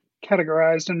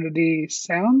categorized under the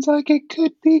sounds like it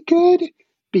could be good,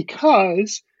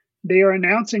 because they are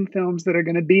announcing films that are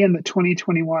going to be in the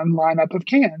 2021 lineup of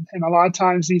Cannes. And a lot of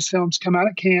times these films come out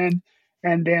at Cannes,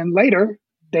 and then later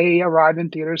they arrive in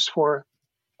theaters for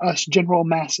us general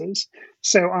masses.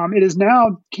 So it is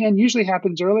now, Cannes usually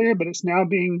happens earlier, but it's now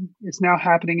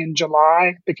happening in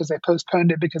July because they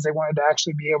postponed it because they wanted to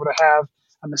actually be able to have,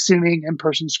 I'm assuming,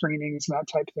 in-person screenings and that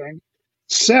type of thing.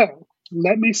 So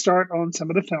let me start on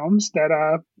some of the films that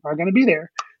are going to be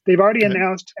there. They've already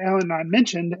announced, Alan and I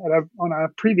mentioned on a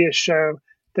previous show,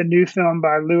 the new film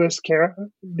by Leos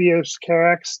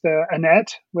Carax, the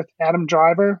Annette with Adam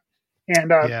Driver,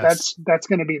 and yes. that's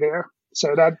going to be there.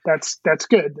 So that's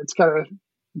good. It's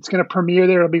going to premiere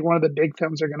there. It'll be one of the big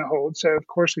films they're going to hold. So of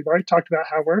course we've already talked about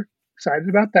how we're excited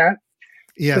about that.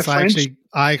 Yes, I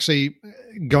actually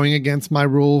going against my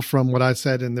rule from what I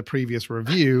said in the previous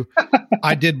review,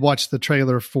 I did watch the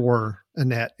trailer for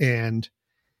Annette, and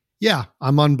yeah,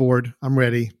 I'm on board. I'm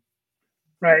ready.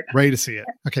 Right. Ready to see it.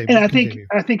 Okay. And I think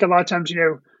a lot of times,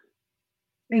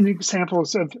 in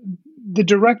examples of the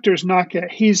director's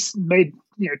he's made,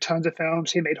 tons of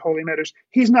films. He made Holy Motors.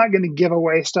 He's not going to give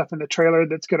away stuff in the trailer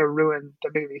that's going to ruin the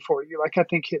movie for you. Like, I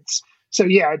think it's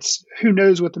who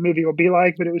knows what the movie will be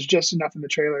like, but it was just enough in the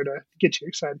trailer to get you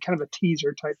excited, kind of a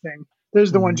teaser type thing. Those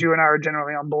are the ones you and I are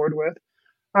generally on board with.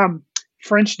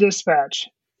 French Dispatch.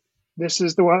 This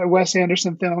is the Wes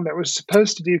Anderson film that was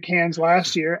supposed to do Cannes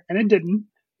last year, and it didn't,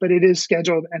 but it is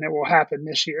scheduled and it will happen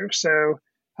this year. So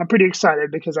I'm pretty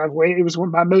excited because it was one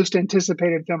of my most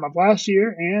anticipated film of last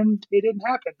year, and it didn't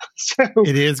happen. So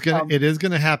it is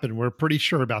gonna happen. We're pretty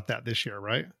sure about that this year,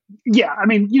 right? Yeah, I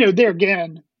mean, there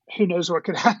again, who knows what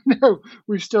could happen? No,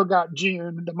 we've still got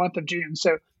June, the month of June.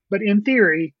 So, but in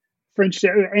theory,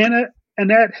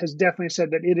 Annette has definitely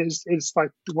said that it's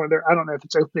like one of their, I don't know if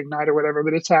it's opening night or whatever,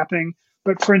 but it's happening.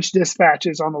 But French Dispatch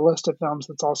is on the list of films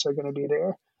that's also going to be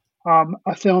there.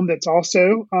 A film that's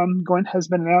also has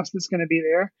been announced that's going to be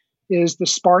there is the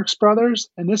Sparks Brothers,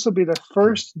 and this will be the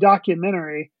first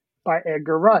documentary by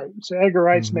Edgar Wright. So Edgar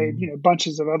Wright's made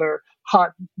bunches of other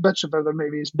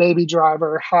movies, Baby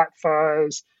Driver, Hot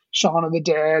Fuzz, Shaun of the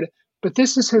Dead, but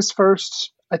this is his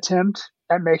first attempt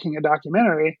at making a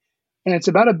documentary, and it's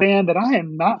about a band that I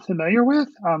am not familiar with.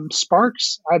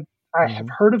 Sparks, I have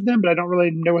heard of them, but I don't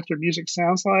really know what their music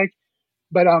sounds like.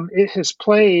 But it has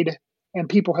played, and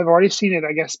people have already seen it.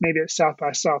 I guess maybe at South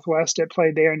by Southwest it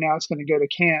played there, and now it's going to go to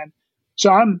Cannes.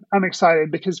 So I'm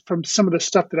excited because from some of the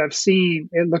stuff that I've seen,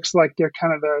 it looks like they're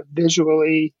kind of a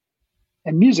visually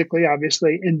and musically,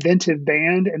 obviously, inventive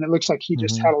band, and it looks like he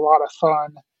just had a lot of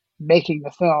fun making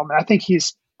the film. And I think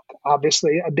he's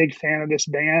obviously a big fan of this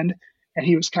band, and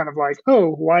he was kind of like,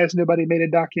 "Oh, why has nobody made a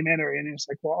documentary?" And he was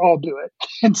like, "Well, I'll do it,"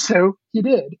 and so he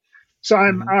did. So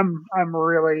I'm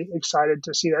really excited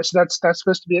to see that. So that's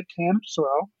supposed to be at Cannes as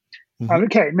well.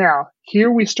 Okay, now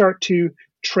here we start to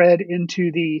tread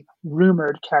into the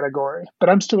rumored category, but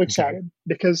I'm still excited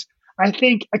because I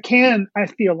think I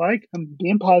feel like I'm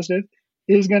being positive,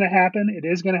 is going to happen. It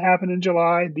is going to happen in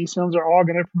July. These films are all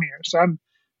going to premiere. So I'm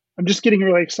just getting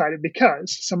really excited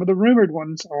because some of the rumored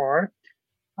ones are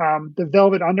The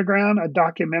Velvet Underground, a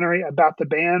documentary about the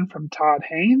band from Todd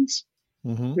Haynes.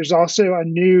 Mm-hmm. There's also a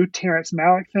new Terrence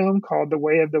Malick film called The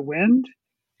Way of the Wind.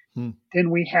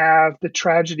 Then we have The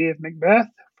Tragedy of Macbeth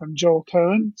from Joel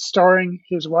Cohen, starring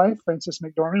his wife, Frances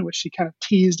McDormand, which she kind of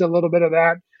teased a little bit of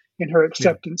that in her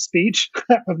acceptance speech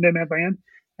of Nomadland.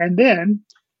 And then,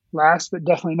 last but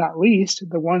definitely not least,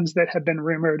 the ones that have been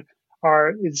rumored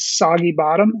is Soggy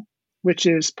Bottom, which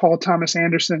is Paul Thomas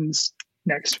Anderson's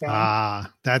next film.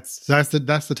 That's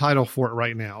the title for it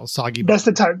right now. Soggy Bottom. That's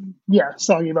the title. Yeah,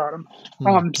 Soggy Bottom.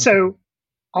 So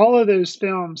all of those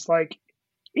films, like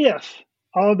if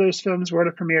all of those films were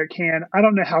to premiere at Cannes, I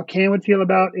don't know how Cannes would feel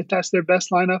about if that's their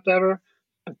best lineup ever,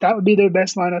 but that would be their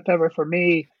best lineup ever for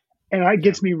me. And that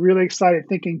gets me really excited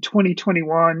thinking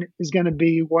 2021 is going to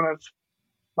be one of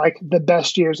like the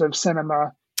best years of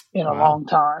cinema in a long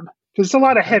time. Because there's a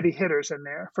lot of heavy hitters in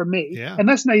there for me. Yeah. And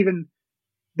that's not even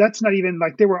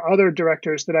like, there were other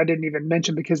directors that I didn't even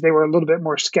mention because they were a little bit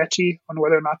more sketchy on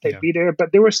whether or not they'd be there.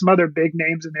 But there were some other big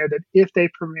names in there that if they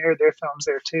premiere their films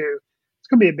there too, it's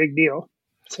going to be a big deal.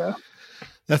 So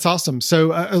that's awesome.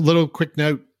 So a little quick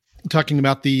note talking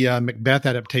about the Macbeth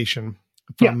adaptation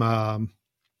from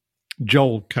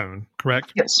Joel Cohen,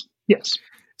 correct? Yes.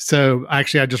 So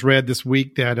actually, I just read this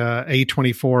week that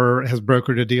A24 has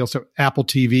brokered a deal. So Apple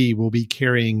TV will be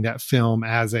carrying that film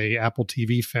as a Apple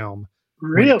TV film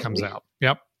when it comes out.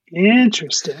 Yep.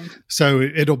 Interesting. So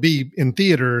it'll be in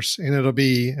theaters and it'll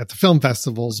be at the film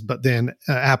festivals, but then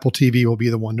Apple TV will be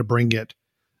the one to bring it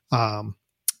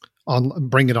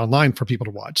online for people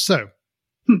to watch. So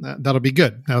that'll be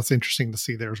good. That's interesting to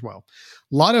see there as well.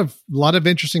 A lot of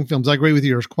interesting films. I agree with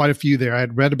you. There's quite a few there. I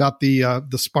had read about the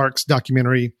Sparks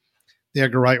documentary, the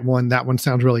Edgar Wright one. That one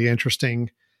sounds really interesting.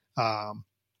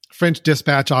 French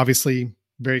Dispatch, obviously,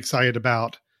 very excited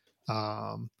about.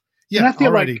 I feel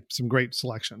already like some great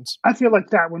selections. I feel like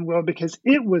that one will, because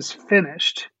it was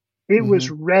finished. It was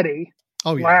ready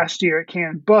last year at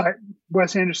Cannes. But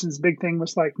Wes Anderson's big thing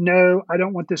was like, no, I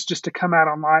don't want this just to come out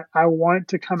online. I want it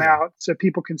to come out so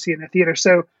people can see it in the theater.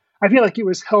 So I feel like it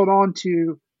was held on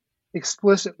to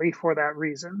explicitly for that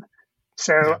reason.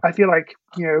 So I feel like,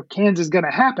 Cannes is going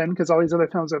to happen because all these other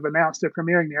films have announced they're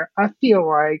premiering there. I feel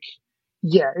like,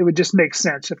 it would just make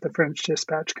sense if the French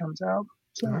Dispatch comes out.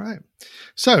 So. All right.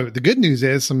 So the good news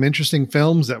is some interesting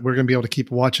films that we're going to be able to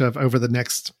keep watch of over the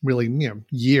next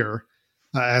year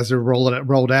as they're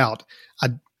rolled out. I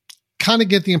kind of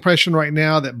get the impression right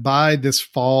now that by this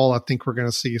fall, I think we're going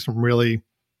to see some really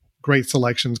great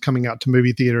selections coming out to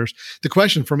movie theaters. The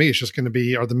question for me is just going to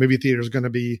be, are the movie theaters going to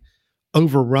be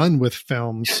overrun with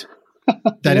films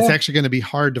that it's actually going to be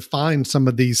hard to find some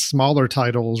of these smaller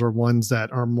titles or ones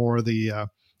that are more the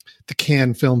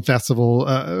Cannes Film Festival,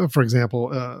 for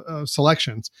example,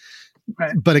 selections.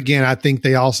 Right. But again, I think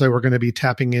they also are going to be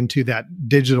tapping into that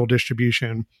digital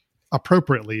distribution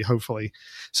appropriately, hopefully.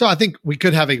 So I think we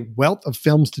could have a wealth of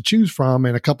films to choose from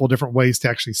and a couple of different ways to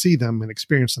actually see them and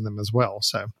experience them as well.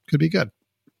 So could be good.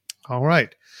 All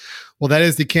right. Well, that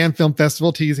is the Cannes Film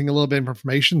Festival, teasing a little bit of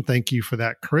information. Thank you for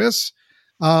that, Chris.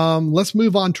 Let's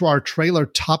move on to our trailer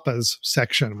tapas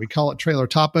section. We call it trailer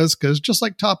tapas because just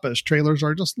like tapas, trailers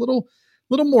are just little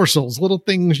morsels, little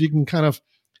things you can kind of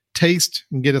taste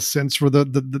and get a sense for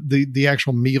the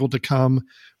actual meal to come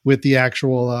with the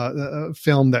actual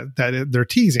film that they're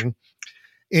teasing.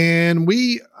 And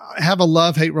we have a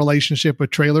love-hate relationship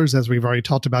with trailers, as we've already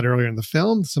talked about earlier in the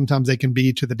film. Sometimes they can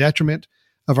be to the detriment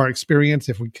of our experience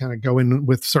if we kind of go in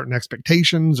with certain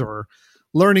expectations or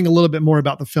learning a little bit more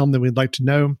about the film than we'd like to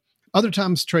know. Other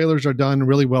times trailers are done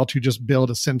really well to just build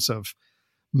a sense of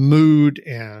mood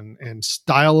and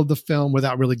style of the film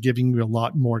without really giving you a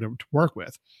lot more to work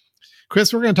with.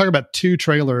 Chris, we're going to talk about two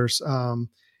trailers, and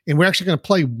we're actually going to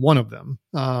play one of them.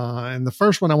 And the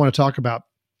first one I want to talk about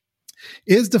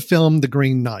is the film The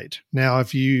Green Knight. Now,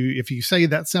 if you say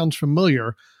that sounds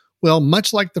familiar, well,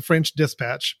 much like The French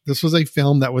Dispatch, this was a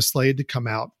film that was slated to come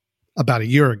out about a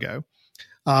year ago.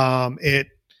 I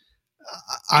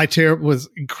was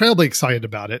incredibly excited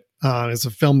about it. It's a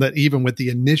film that even with the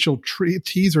initial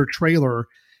teaser trailer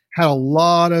had a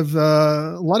lot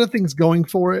of things going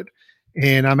for it.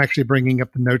 And I'm actually bringing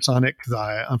up the notes on it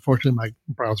because unfortunately my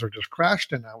browser just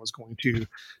crashed and I was going to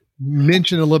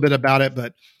mention a little bit about it,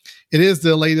 but it is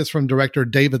the latest from director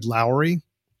David Lowery,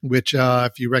 which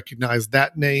if you recognize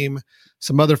that name,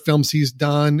 some other films he's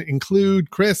done include,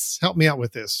 Chris, help me out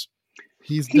with this.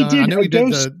 He did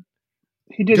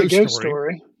a Ghost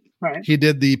Story. Right. He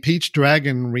did the Peach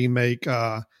Dragon remake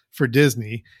for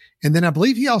Disney. And then I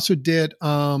believe he also did The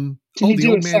Old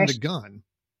Man and the Gun.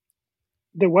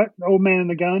 The what? Old Man and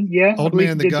the Gun? Yeah. Old Man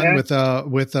and the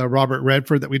Gun with Robert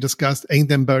Redford that we discussed. Ain't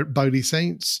Them Bodie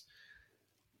Saints.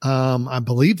 I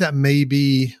believe that may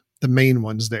be the main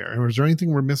ones there. Or is there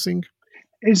anything we're missing?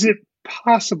 Is it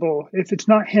possible, if it's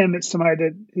not him, it's somebody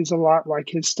that is a lot like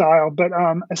his style, but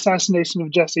Assassination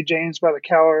of Jesse James by the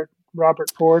coward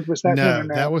Robert Ford, was that him or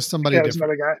no? That was somebody that different.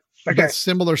 Was another guy. Okay. But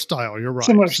similar style, you're right.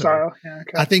 Similar style, yeah.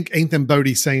 Okay. I think Anthem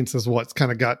Bodhi Saints is what's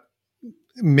kind of got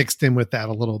mixed in with that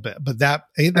a little bit. But that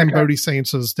Anthem Bodhi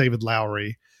Saints is David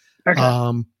Lowery. Okay.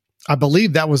 I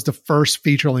believe that was the first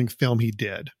feature-length film he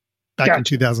did back in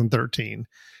 2013.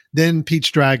 Then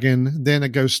Peach Dragon, then A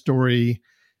Ghost Story,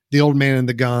 The Old Man and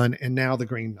the Gun, and now The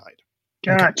Green Knight.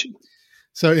 Gotcha. Okay.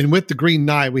 So, and with The Green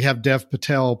Knight, we have Dev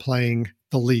Patel playing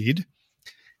the lead.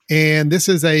 And this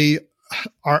is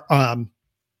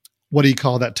what do you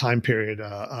call that time period?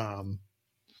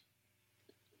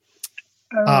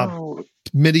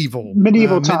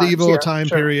 Medieval time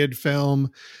period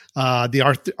film.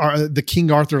 The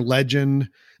King Arthur legend,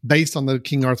 based on the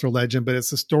King Arthur legend, but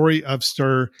it's the story of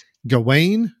Sir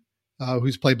Gawain,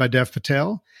 who's played by Dev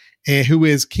Patel, and who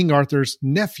is King Arthur's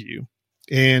nephew,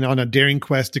 and on a daring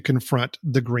quest to confront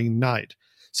the Green Knight.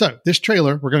 So this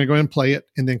trailer, we're going to go ahead and play it.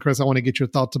 And then Chris, I want to get your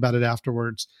thoughts about it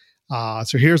afterwards.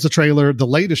 So here's the trailer, the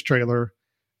latest trailer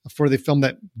for the film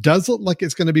that does look like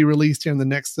it's going to be released here in the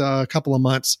next couple of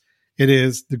months. It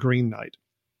is The Green Knight.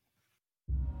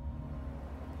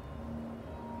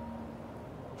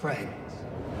 Friends,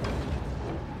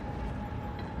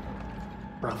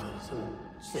 brothers and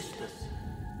sisters,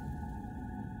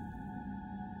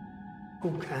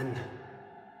 who can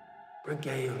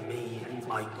regale me and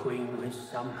my queen with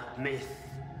some myth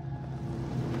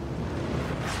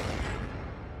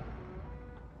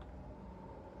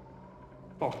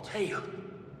or tale?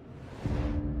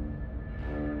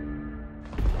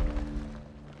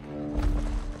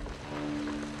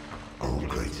 O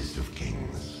greatest of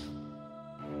kings,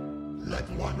 let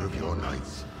one of your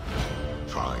knights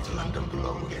try to land a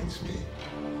blow against me.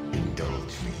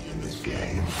 Indulge me in this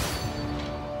game.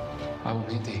 I will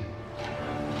meet thee.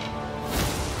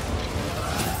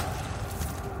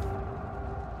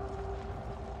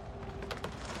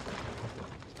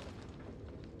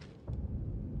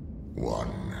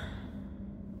 One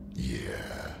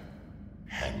year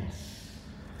hence.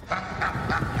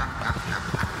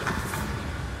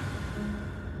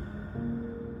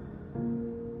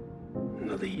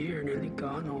 Another year nearly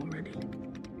gone already.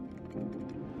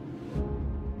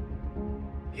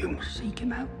 You must seek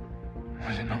him out.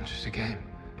 Was it not just a game?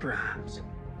 Perhaps,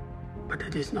 but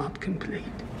it is not complete.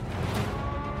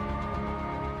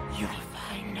 You'll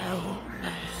find no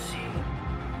mercy,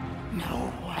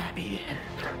 no happy end.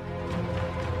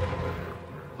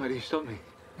 Why do you stop me?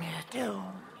 Your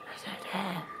doom is at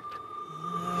hand.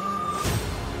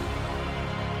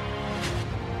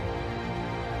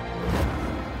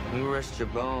 You rest your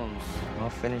bones. I'll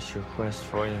finish your quest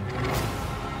for you.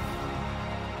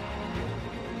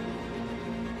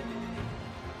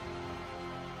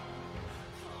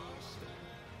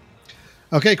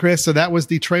 Okay, Chris. So that was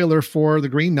the trailer for The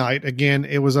Green Knight. Again,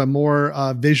 it was a more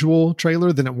visual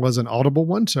trailer than it was an audible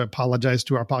one. So I apologize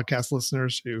to our podcast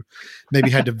listeners who maybe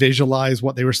had to visualize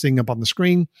what they were seeing up on the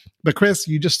screen. But Chris,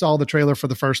 you just saw the trailer for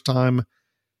the first time.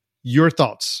 Your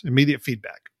thoughts, immediate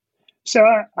feedback. So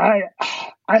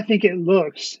I think it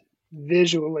looks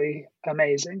visually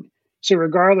amazing. So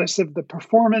regardless of the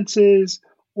performances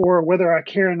or whether I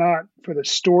care or not for the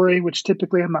story, which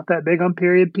typically I'm not that big on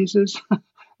period pieces,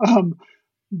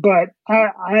 but I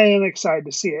am excited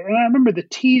to see it. And I remember the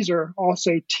teaser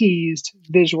also teased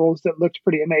visuals that looked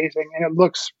pretty amazing. And it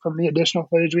looks, from the additional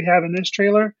footage we have in this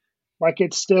trailer, like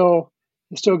it's still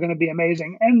going to be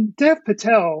amazing. And Dev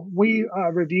Patel, we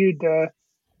reviewed the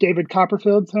David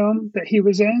Copperfield film that he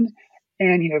was in.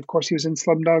 And, of course, he was in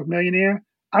Slumdog Millionaire.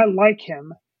 I like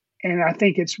him. And I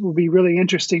think it will be really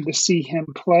interesting to see him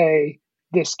play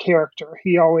this character.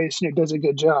 He always does a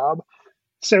good job.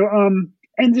 So,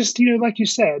 and just, like you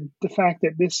said, the fact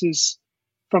that this is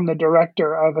from the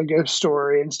director of A Ghost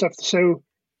Story and stuff. So,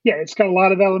 yeah, it's got a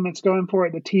lot of elements going for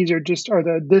it. The teaser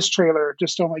this trailer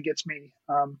just only gets me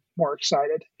more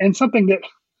excited. And something that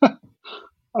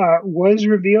was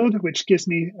revealed, which gives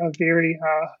me a very,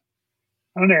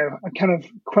 a kind of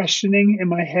questioning in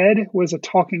my head, was a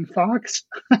talking fox.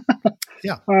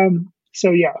 Yeah.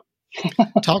 So, yeah.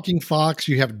 Talking fox,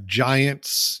 you have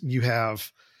giants, you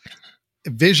have...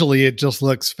 Visually, it just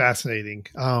looks fascinating.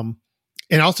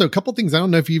 And also a couple things I don't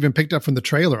know if you even picked up from the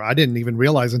trailer. I didn't even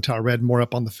realize until I read more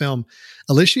up on the film.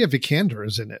 Alicia Vikander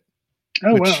is in it.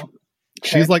 Oh, wow. Okay.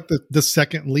 She's like the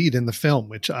second lead in the film,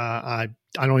 which I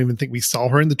don't even think we saw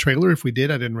her in the trailer. If we did,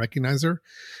 I didn't recognize her. Okay.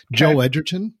 Joe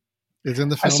Edgerton is in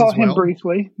the film. I saw as well. him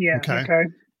briefly. Yeah. Okay.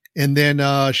 And then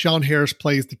Sean Harris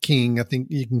plays the king. I think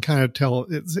you can kind of tell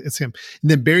it's him.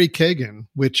 And then Barry Kagan,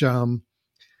 which I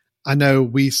know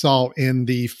we saw in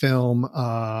the film.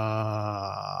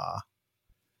 What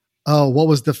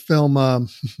was the film?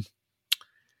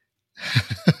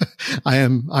 I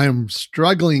am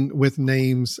struggling with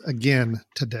names again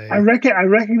today. I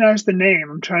recognize the name.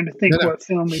 I'm trying to think what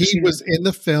film he was in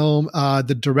the film.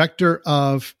 The director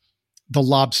of The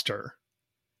Lobster.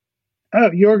 Oh,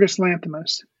 Yorgos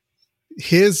Lanthimos.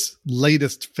 His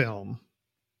latest film,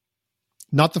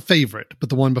 not The Favorite, but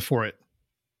the one before it.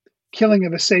 Killing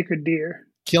of a Sacred Deer.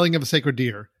 Killing of a Sacred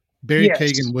Deer. Barry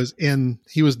Kagan was in.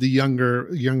 He was the younger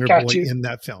boy in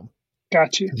that film.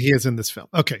 Got you. And he is in this film.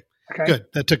 Okay. Good.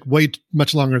 That took way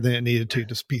much longer than it needed to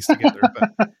just piece together.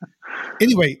 But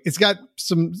anyway, it's got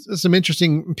some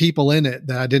interesting people in it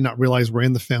that I did not realize were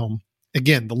in the film.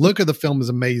 Again, the look of the film is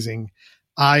amazing.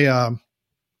 I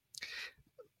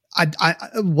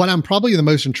what I'm probably the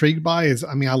most intrigued by is,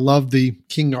 I love the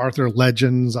King Arthur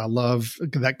legends. I love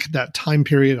that time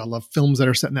period. I love films that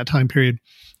are set in that time period.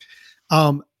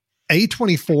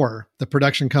 A24, the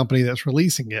production company that's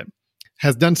releasing it,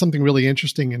 has done something really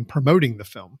interesting in promoting the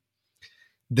film.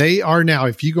 They are now,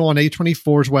 if you go on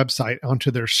A24's website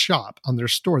onto their shop, on their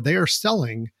store, they are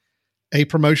selling a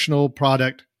promotional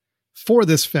product for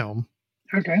this film.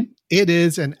 Okay. It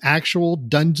is an actual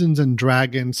Dungeons and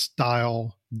Dragons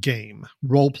style game,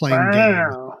 role-playing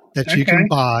game that you can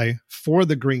buy for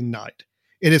the Green Knight.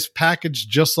 It is packaged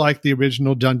just like the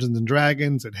original Dungeons and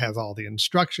Dragons. It has all the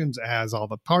instructions. It has all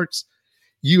the parts.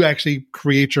 You actually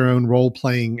create your own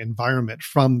role-playing environment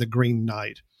from the Green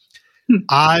Knight.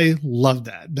 I love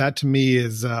that. That to me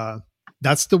is,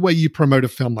 that's the way you promote a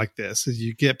film like this, is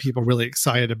you get people really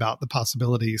excited about the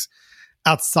possibilities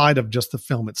outside of just the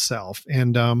film itself.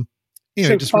 And, so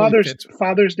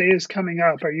Father's Day is coming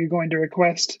up. Are you going to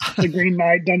request the Green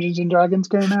Knight Dungeons and Dragons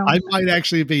game now? I might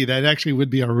actually be. That actually would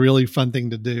be a really fun thing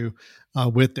to do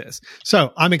with this.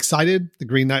 So I'm excited. The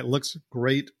Green Knight looks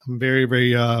great. I'm very,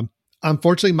 very,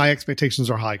 unfortunately, my expectations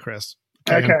are high, Chris.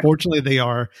 Okay. Unfortunately, they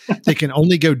are. They can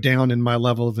only go down in my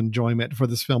level of enjoyment for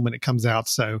this film when it comes out.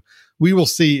 So we will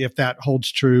see if that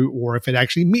holds true or if it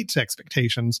actually meets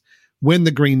expectations when the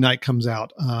Green Knight comes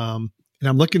out. And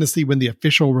I'm looking to see when the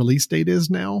official release date is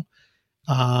now.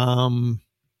 I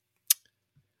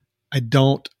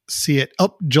don't see it.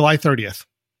 Oh, July 30th.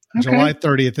 Okay. July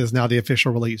 30th is now the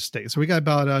official release date. So we got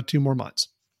about 2 more months.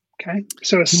 Okay.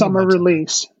 So a summer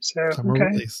release. Summer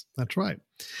release. That's right.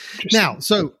 Now,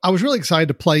 so I was really excited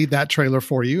to play that trailer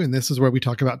for you. And this is where we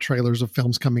talk about trailers of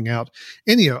films coming out.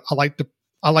 And,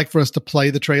 I like for us to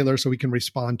play the trailer so we can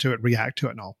respond to it, react to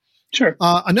it and all. Sure.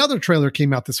 Another trailer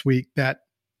came out this week that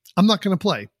I'm not going to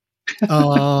play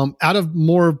out of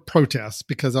more protests,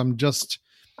 because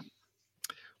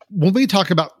when we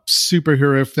talk about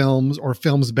superhero films or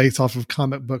films based off of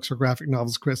comic books or graphic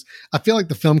novels, Chris, I feel like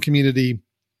the film community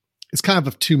is kind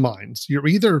of two minds. You're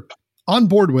either on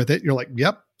board with it. You're like,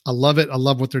 yep, I love it. I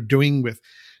love what they're doing with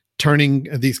turning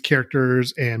these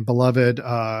characters and beloved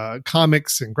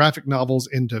comics and graphic novels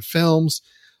into films.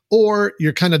 Or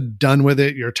you're kind of done with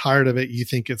it. You're tired of it. You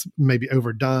think it's maybe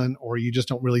overdone, or you just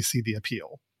don't really see the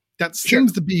appeal. That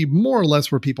seems to be more or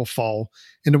less where people fall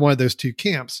into one of those two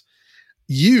camps.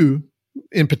 You,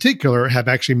 in particular, have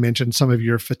actually mentioned some of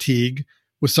your fatigue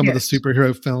with some of the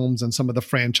superhero films and some of the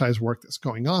franchise work that's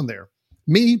going on there.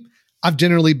 Me, I've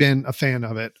generally been a fan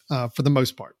of it for the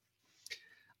most part.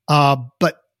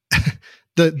 But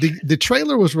the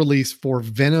trailer was released for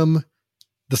Venom,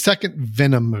 the second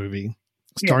Venom movie,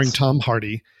 starring Tom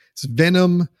Hardy. It's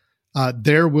Venom,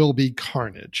 There Will Be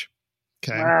Carnage.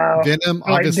 Okay. Wow. Venom,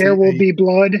 obviously. There will be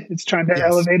blood. It's trying to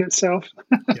elevate itself.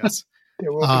 Yes.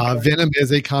 Venom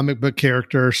is a comic book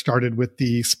character, started with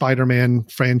the Spider-Man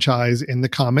franchise in the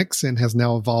comics and has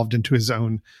now evolved into his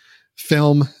own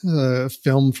film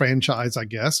franchise, I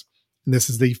guess. And this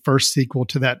is the first sequel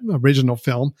to that original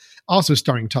film, also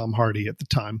starring Tom Hardy at the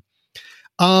time.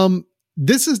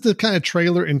 This is the kind of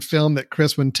trailer and film that,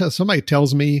 Chris, when somebody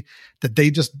tells me that they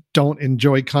just don't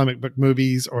enjoy comic book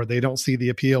movies or they don't see the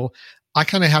appeal, I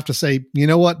kind of have to say, you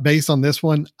know what, based on this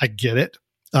one, I get it.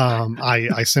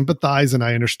 I sympathize and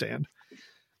I understand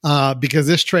because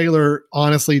this trailer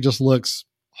honestly just looks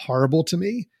horrible to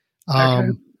me.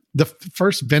 The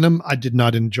first Venom I did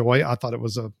not enjoy. I thought it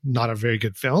was not a very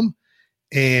good film.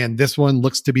 And this one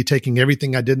looks to be taking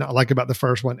everything I did not like about the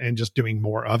first one and just doing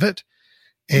more of it.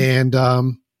 And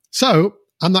so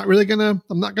I'm not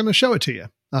going to show it to you.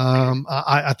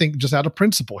 I think just out of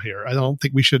principle here, I don't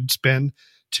think we should spend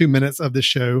 2 minutes of this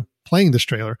show playing this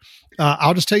trailer.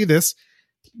 I'll just tell you this.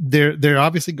 They're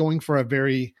obviously going for a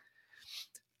very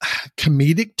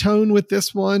comedic tone with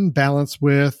this one, balanced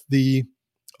with the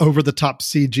over the top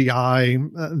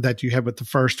CGI that you had with the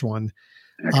first one.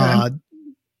 Okay.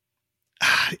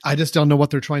 I just don't know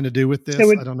what they're trying to do with this. So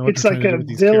I don't know what it's they're like trying to a do with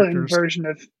these villain characters. version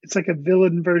of it's like a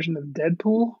villain version of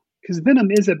Deadpool, because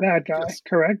Venom is a bad guy, Yes.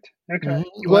 correct? Okay. Mhm.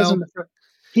 He wasn't Well,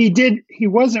 he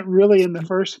wasn't really in the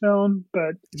first film,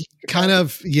 but kind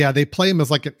of, yeah, they play him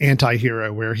as like an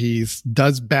anti-hero where he's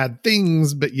does bad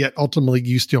things, but yet ultimately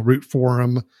you still root for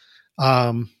him.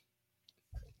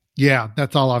 Yeah,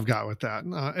 that's all I've got with that.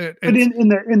 but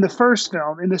in the first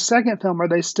film, in the second film, are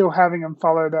they still having him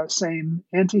follow that same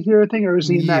anti-hero thing, or is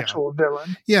he an actual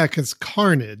villain? Yeah, because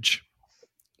Carnage,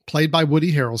 played by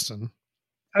Woody Harrelson.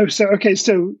 Oh, so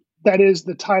that is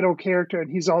the title character,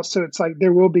 and he's also, it's like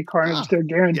there will be Carnage. They're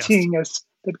guaranteeing us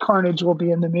that Carnage will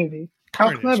be in the movie. How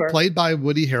Carnage, clever. played by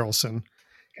Woody Harrelson,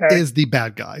 is the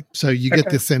bad guy. So you get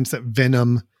the sense that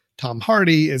Venom, Tom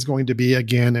Hardy, is going to be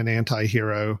again an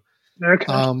anti-hero. Okay.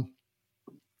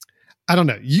 I don't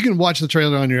know. You can watch the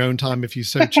trailer on your own time if you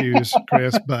so choose,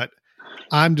 Chris, but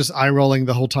I'm just eye rolling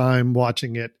the whole time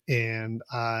watching it. And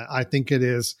I think it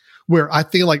is where I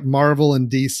feel like Marvel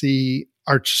and DC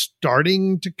are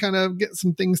starting to kind of get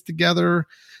some things together,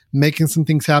 making some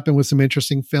things happen with some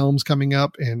interesting films coming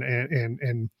up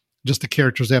and just the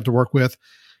characters they have to work with.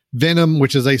 Venom,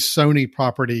 which is a Sony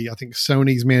property. I think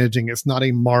Sony's managing. It's not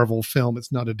a Marvel film.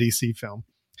 It's not a DC film.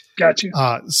 Got you.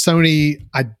 Sony,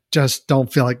 I just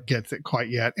don't feel like gets it quite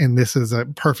yet. And this is a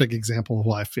perfect example of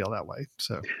why I feel that way.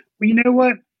 So, well, you know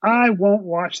what? I won't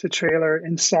watch the trailer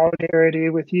in solidarity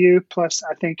with you. Plus,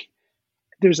 I think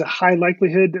there's a high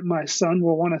likelihood that my son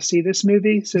will want to see this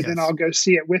movie. So then I'll go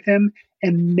see it with him.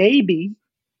 And maybe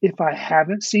if I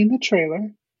haven't seen the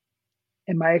trailer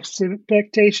and my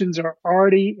expectations are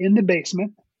already in the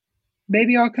basement,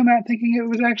 maybe I'll come out thinking it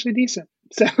was actually decent.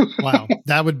 So wow,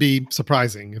 that would be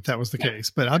surprising if that was the case,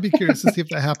 but I'd be curious to see if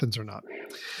that happens or not.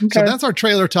 Okay. So that's our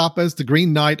trailer tapas. The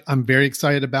Green Knight, I'm very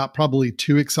excited about, probably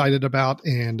too excited about,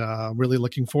 and really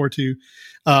looking forward to.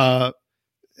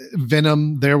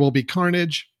 Venom, There Will Be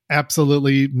Carnage,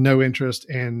 absolutely no interest,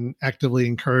 and actively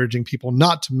encouraging people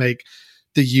not to make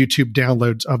the YouTube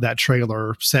downloads of that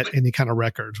trailer set any kind of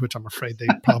records, which I'm afraid they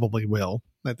probably will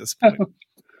at this point.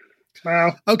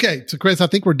 Wow. Okay. So Chris, I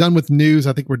think we're done with news.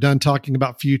 I think we're done talking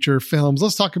about future films.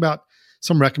 Let's talk about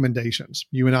some recommendations.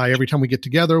 You and I, every time we get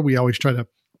together, we always try to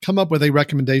come up with a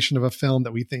recommendation of a film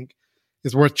that we think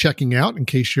is worth checking out in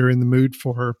case you're in the mood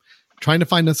for trying to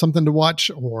find something to watch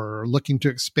or looking to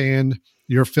expand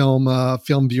your film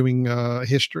viewing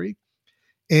history.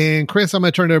 And Chris, I'm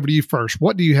going to turn it over to you first.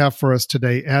 What do you have for us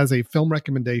today as a film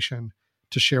recommendation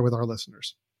to share with our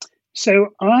listeners? So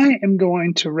I am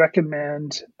going to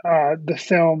recommend the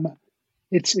film.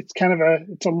 It's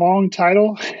a long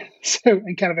title,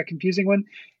 and kind of a confusing one.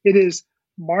 It is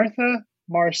Martha,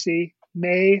 Marcy,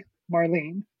 May,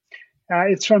 Marlene.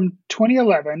 It's from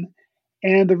 2011,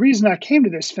 and the reason I came to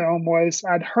this film was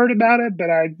I'd heard about it, but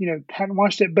I hadn't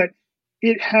watched it. But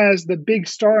it has the big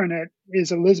star in it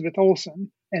is Elizabeth Olsen,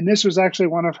 and this was actually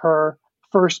one of her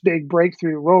first big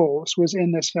breakthrough roles. Was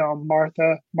in this film,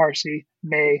 Martha, Marcy,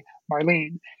 May,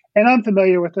 Marlene. And I'm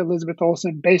familiar with Elizabeth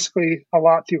Olsen basically a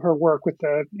lot through her work with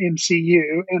the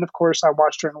MCU. And of course, I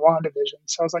watched her in WandaVision.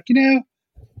 So I was like,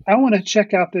 I want to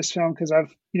check out this film because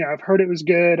I've heard it was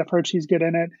good. I've heard she's good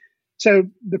in it. So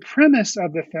the premise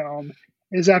of the film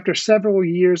is after several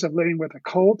years of living with a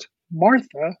cult,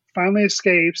 Martha finally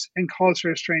escapes and calls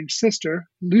her estranged sister,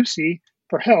 Lucy,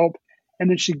 for help. And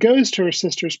then she goes to her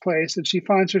sister's place and she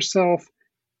finds herself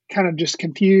kind of just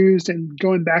confused and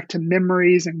going back to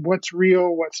memories and what's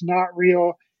real, what's not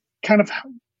real, kind of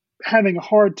having a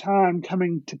hard time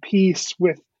coming to peace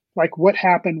with like what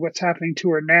happened, what's happening to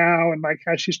her now, and like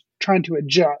how she's trying to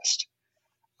adjust.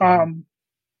 And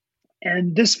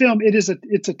this film,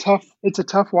 it's a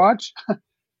tough watch,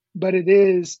 but it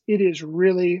is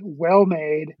really well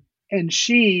made. And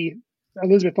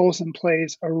Elizabeth Olsen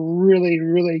plays a really,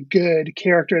 really good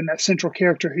character, and that central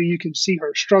character who you can see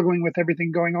her struggling with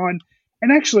everything going on.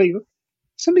 And actually,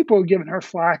 some people have given her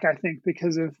flack, I think,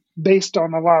 based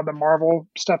on a lot of the Marvel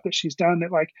stuff that she's done,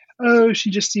 that like, oh,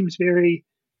 she just seems very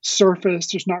surface.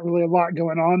 There's not really a lot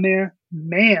going on there.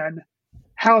 Man,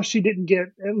 how she didn't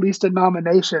get at least a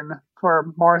nomination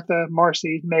for Martha,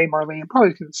 Marcy, May, Marlene,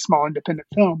 probably because it's a small independent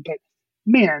film, but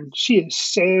man, she is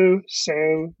so,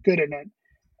 so good in it.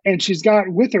 And she's got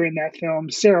with her in that film,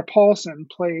 Sarah Paulson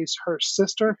plays her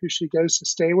sister, who she goes to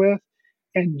stay with,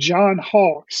 and John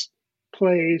Hawkes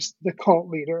plays the cult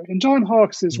leader. And John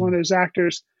Hawkes is one of those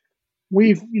actors,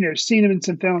 we've seen him in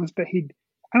some films, but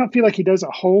I don't feel like he does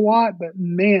a whole lot. But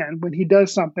man, when he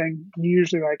does something, you're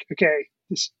usually like, okay,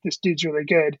 this dude's really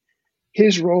good.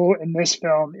 His role in this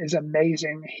film is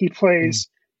amazing. He plays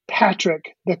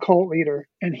Patrick, the cult leader,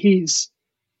 and he's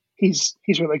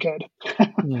really good.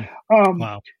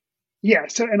 Wow. Yeah.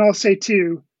 So, and I'll say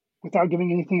too, without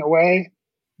giving anything away,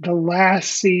 the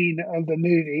last scene of the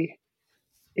movie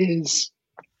is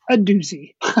a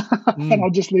doozy, and I'll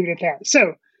just leave it at that.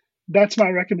 So, that's my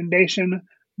recommendation: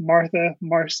 Martha,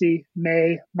 Marcy,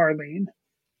 May, Marlene.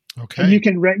 Okay. And you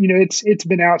can it's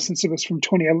been out since it was from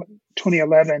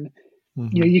 2011.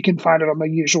 You can find it on the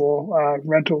usual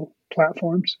rental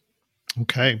platforms.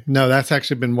 Okay. No, that's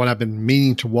actually been what I've been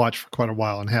meaning to watch for quite a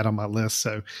while and had on my list.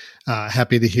 So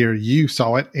happy to hear you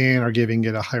saw it and are giving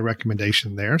it a high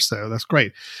recommendation there. So that's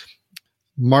great.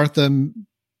 Martha,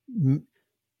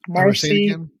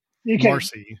 Marcy,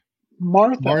 Marcy,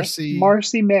 Martha, Marcy,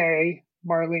 Marcy, May,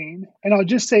 Marlene. And I'll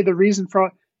just say the reason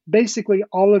for basically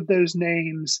all of those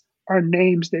names are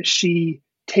names that she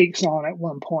takes on at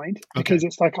one point because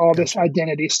it's like all this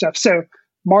identity stuff. So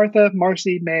Martha,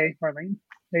 Marcy, May, Marlene.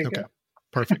 There you go.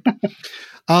 Perfect.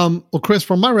 Well, Chris,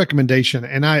 for my recommendation,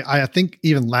 and I think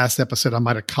even last episode I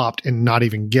might have copped and not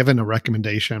even given a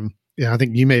recommendation. Yeah, I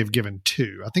think you may have given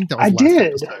two. I think that was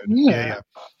last episode. Yeah.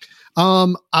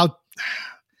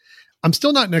 I'm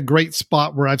still not in a great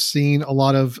spot where I've seen a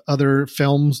lot of other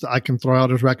films that I can throw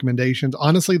out as recommendations.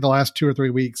 Honestly, the last 2 or 3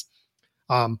 weeks,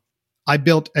 I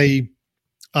built a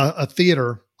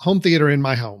home theater in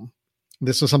my home.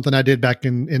 This was something I did back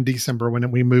in December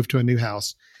when we moved to a new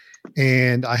house.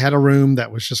 And I had a room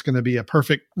that was just going to be a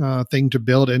perfect thing to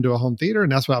build into a home theater.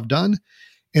 And that's what I've done.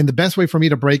 And the best way for me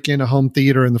to break in a home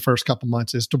theater in the first couple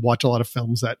months is to watch a lot of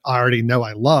films that I already know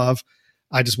I love.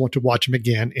 I just want to watch them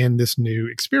again in this new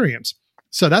experience.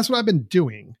 So that's what I've been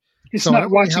doing. It's not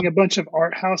watching a bunch of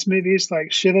art house movies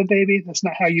like Shiva Baby. That's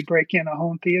not how you break in a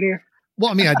home theater.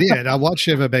 Well, I mean, I did. I watched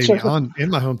Shiva Baby in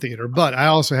my home theater, but I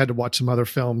also had to watch some other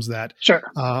films that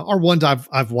are ones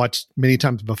I've watched many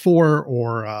times before,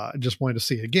 or just wanted to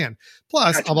see again.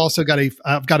 Plus, I've also got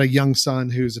a young son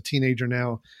who's a teenager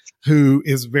now, who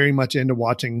is very much into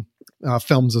watching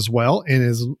films as well, and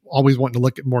is always wanting to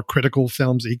look at more critical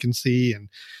films that he can see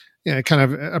and kind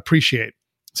of appreciate.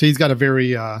 So he's got a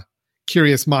very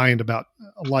curious mind about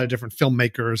a lot of different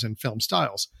filmmakers and film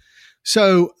styles.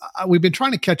 So we've been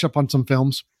trying to catch up on some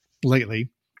films lately.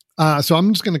 So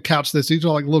I'm just going to couch this. These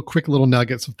are like quick little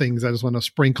nuggets of things I just want to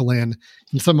sprinkle in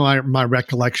some of my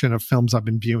recollection of films I've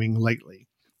been viewing lately.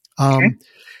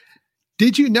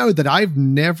 Did you know that I've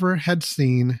never had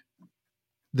seen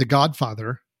The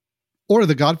Godfather or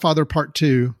The Godfather Part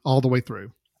 2 all the way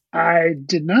through? I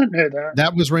did not know that.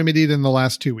 That was remedied in the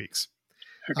last 2 weeks.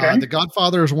 Okay. The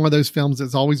Godfather is one of those films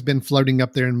that's always been floating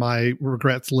up there in my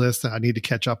regrets list that I need to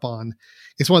catch up on.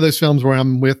 It's one of those films where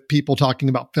I'm with people talking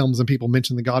about films and people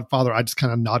mention The Godfather. I just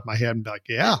kind of nod my head and be like,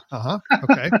 yeah,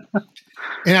 okay.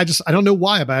 And I don't know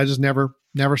why, but I just never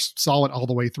saw it all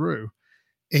the way through.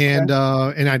 And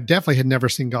I definitely had never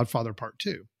seen Godfather Part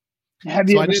 2.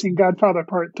 Have you ever seen Godfather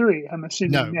Part 3? I'm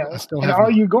assuming no. I still have. Are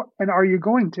you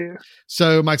going to?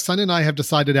 So my son and I have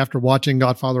decided after watching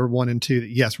Godfather 1 and 2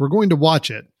 that yes, we're going to watch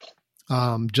it,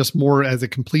 just more as a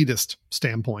completist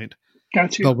standpoint.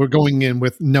 Gotcha. But we're going in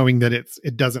with knowing that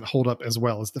it doesn't hold up as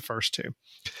well as the first two.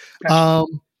 Gotcha.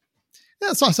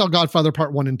 So I saw Godfather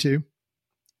Part 1 and 2.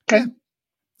 Okay. Yeah.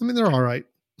 I mean, they're all right.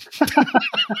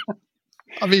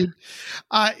 I mean,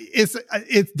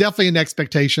 it's definitely an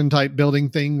expectation type building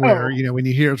thing where, when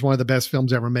you hear it's one of the best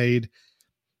films ever made.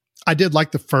 I did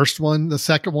like the first one. The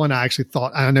second one, I actually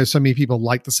thought, I know so many people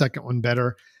like the second one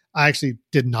better. I actually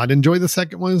did not enjoy the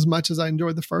second one as much as I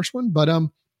enjoyed the first one, but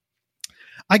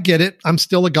I get it. I'm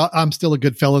still a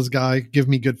Goodfellas guy. Give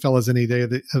me Goodfellas any day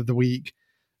of the week.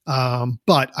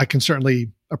 But I can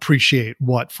certainly appreciate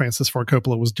what Francis Ford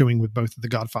Coppola was doing with both of the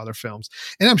Godfather films.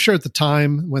 And I'm sure at the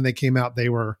time when they came out, they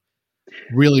were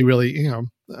really, really,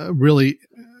 really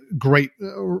great,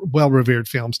 well-revered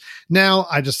films. Now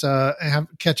I just have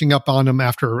catching up on them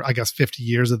after, I guess, 50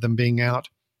 years of them being out,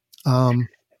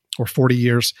 or 40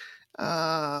 years.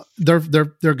 They're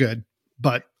good.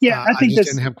 But I think I just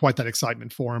didn't have quite that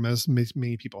excitement for them as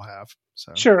many people have.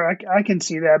 So sure, I can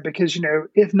see that because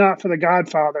if not for The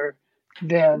Godfather,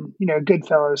 then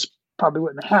Goodfellas probably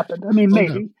wouldn't have happened. I mean,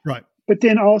 maybe no. Right, but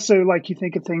then also like you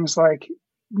think of things like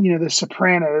The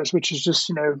Sopranos, which is just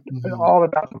all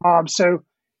about the mob. So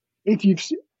if you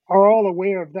are all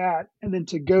aware of that, and then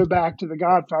to go back to The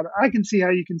Godfather, I can see how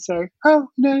you can say, oh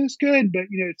no, it's good, but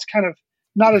it's kind of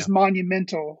not as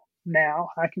monumental now.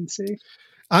 I can see.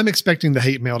 I'm expecting the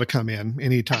hate mail to come in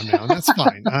anytime now, and that's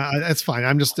fine. That's fine.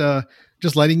 I'm just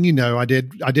letting you know I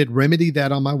did remedy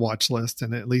that on my watch list,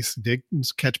 and at least did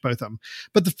catch both of them.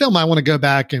 But the film I want to go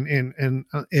back and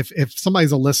if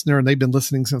somebody's a listener and they've been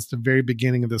listening since the very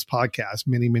beginning of this podcast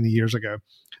many years ago,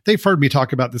 they've heard me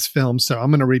talk about this film, so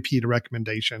I'm going to repeat a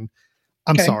recommendation.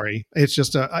 I'm sorry. It's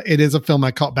just it is a film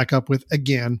I caught back up with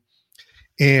again,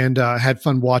 and had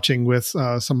fun watching with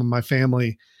some of my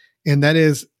family, and that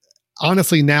is.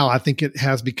 Honestly, now I think it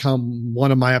has become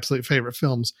one of my absolute favorite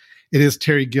films. It is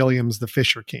Terry Gilliam's The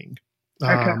Fisher King.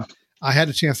 I had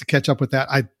a chance to catch up with that.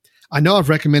 I know I've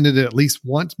recommended it at least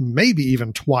once, maybe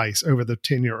even twice over the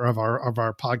tenure of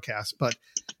our podcast, but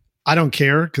I don't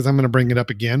care because I'm going to bring it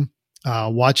up again.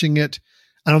 Watching it,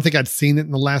 I don't think I'd seen it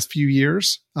in the last few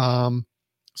years. So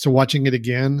watching it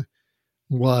again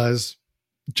was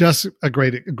just a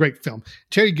great film.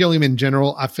 Terry Gilliam in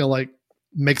general, I feel like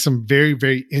make some very,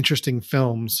 very interesting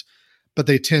films, but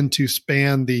they tend to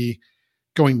span the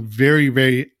going very,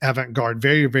 very avant-garde,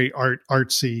 very, very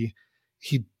artsy.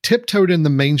 He tiptoed in the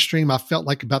mainstream. I felt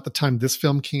like about the time this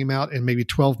film came out and maybe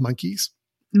 12 Monkeys.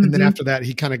 Mm-hmm. And then after that,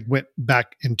 he kind of went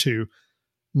back into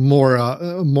more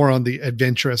on the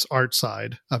adventurous art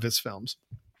side of his films.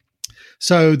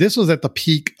 So this was at the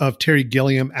peak of Terry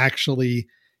Gilliam actually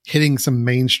hitting some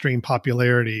mainstream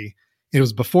popularity. It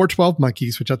was before 12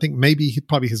 Monkeys, which I think maybe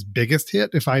probably his biggest hit,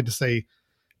 if I had to say,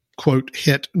 quote,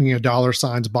 hit, dollar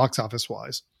signs box office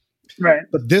wise. Right.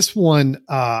 But this one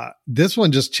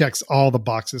just checks all the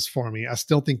boxes for me. I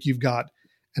still think you've got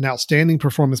an outstanding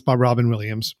performance by Robin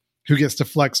Williams, who gets to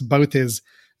flex both his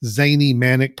zany,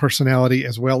 manic personality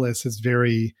as well as his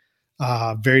very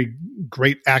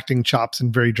great acting chops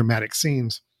and very dramatic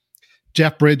scenes.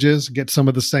 Jeff Bridges gets some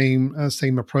of the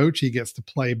same approach. He gets to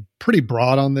play pretty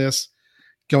broad on this,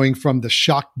 going from the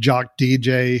shock jock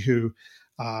DJ who,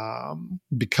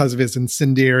 because of his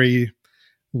incendiary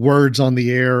words on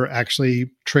the air, actually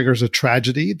triggers a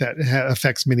tragedy that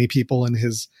affects many people in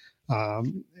his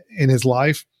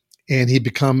life. And he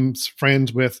becomes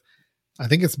friends with, I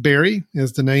think it's Barry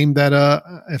is the name that,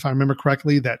 if I remember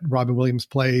correctly, that Robin Williams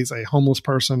plays, a homeless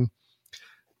person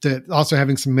that also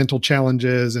having some mental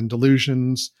challenges and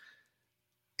delusions.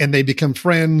 And they become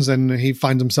friends, and he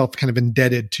finds himself kind of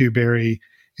indebted to Barry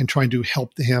and trying to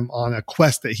help him on a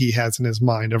quest that he has in his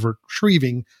mind of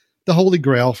retrieving the Holy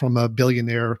Grail from a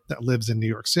billionaire that lives in New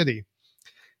York City.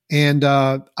 And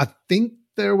I think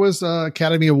there was an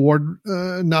Academy Award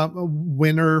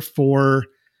winner for,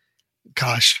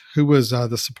 who was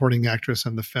the supporting actress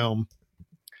in the film?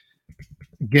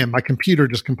 Again, my computer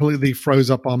just completely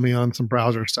froze up on me on some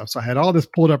browser stuff. So I had all this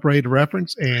pulled up ready to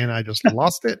reference and I just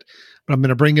lost it. But I'm going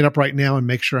to bring it up right now and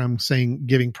make sure I'm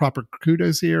giving proper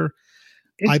kudos here.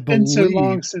 It's been so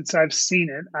long since I've seen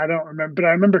it. I don't remember, but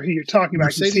I remember who you're talking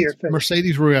about.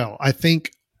 Mercedes Ruehl, I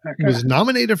think, was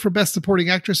nominated for Best Supporting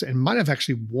Actress and might have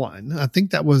actually won. I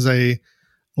think that was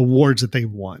awards that they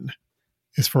won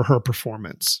is for her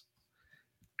performance.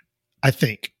 I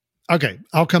think. Okay,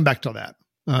 I'll come back to that.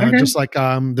 Just like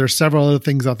there's several other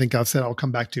things I think I've said I'll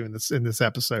come back to in this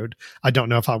episode. I don't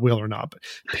know if I will or not. But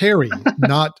Perry,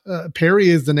 Perry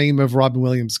is the name of Robin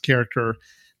Williams' character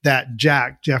that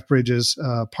Jeff Bridges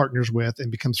partners with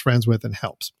and becomes friends with and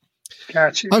helps.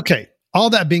 Gotcha. Okay. All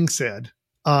that being said,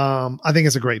 I think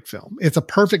it's a great film. It's a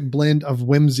perfect blend of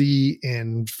whimsy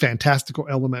and fantastical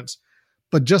elements,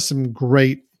 but just some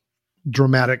great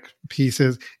dramatic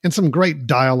pieces and some great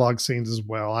dialogue scenes as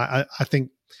well. I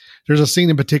think there's a scene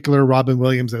in particular Robin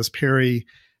Williams as Perry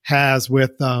has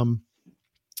with, Amanda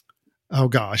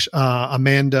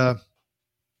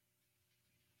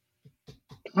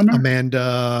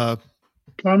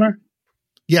Plummer.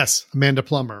 Yes, Amanda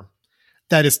Plummer.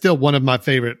 That is still one of my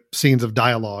favorite scenes of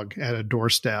dialogue at a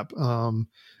doorstep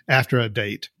after a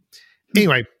date.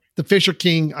 Anyway, The Fisher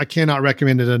King, I cannot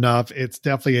recommend it enough. It's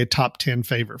definitely a top 10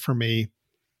 favorite for me.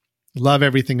 Love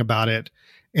everything about it.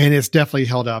 And it's definitely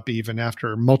held up even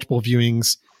after multiple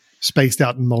viewings spaced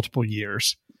out in multiple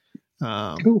years.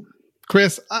 Cool.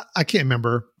 Chris, I can't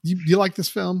remember. You like this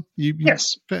film?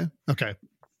 Yes. Okay.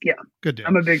 Yeah. Good deal.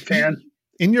 I'm a big fan.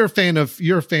 And you're a fan of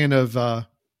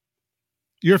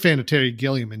Terry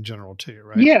Gilliam in general too,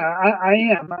 right? Yeah,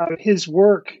 I am. His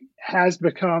work has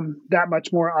become that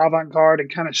much more avant-garde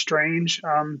and kind of strange.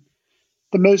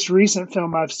 The most recent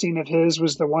film I've seen of his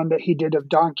was the one that he did of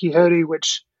Don Quixote,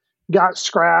 which got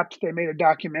scrapped. They made a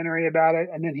documentary about it,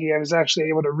 and then he was actually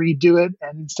able to redo it.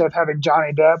 And instead of having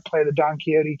Johnny Depp play the Don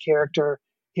Quixote character,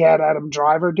 he had Adam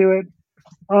Driver do it.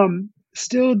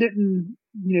 Still didn't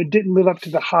live up to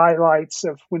the highlights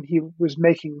of when he was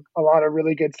making a lot of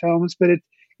really good films, but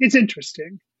it's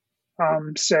interesting.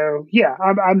 So yeah,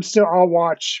 I'll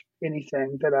watch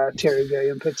anything that Terry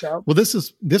Gilliam puts out. Well, this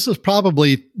is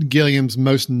probably Gilliam's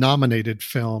most nominated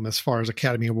film as far as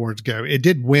Academy Awards go. It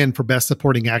did win for Best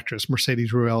Supporting Actress.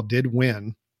 Mercedes Ruehl did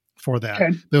win for that.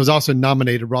 Okay. It was also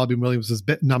nominated. Robin Williams was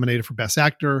nominated for Best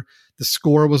Actor. The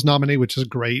score was nominated, which is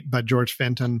great, by George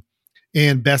Fenton,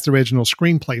 and Best Original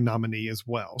Screenplay nominee as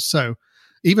well. So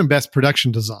even Best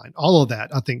Production Design, all of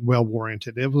that, I think, well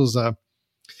warranted. It was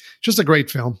just a great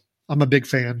film. I'm a big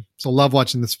fan, so love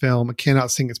watching this film. I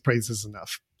cannot sing its praises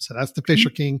enough. So that's The Fisher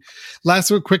King.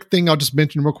 Last quick thing I'll just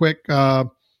mention real quick.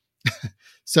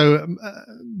 So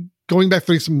going back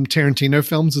through some Tarantino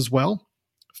films as well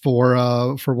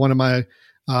for one of my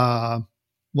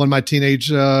teenage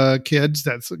kids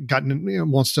that's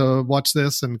gotten wants to watch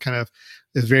this and kind of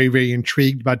is very, very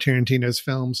intrigued by Tarantino's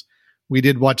films. We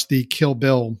did watch the Kill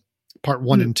Bill Part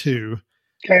 1 and 2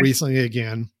 recently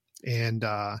again, and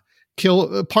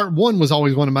Part 1 was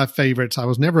always one of my favorites. I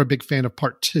was never a big fan of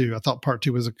Part 2. I thought Part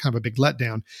 2 was a kind of a big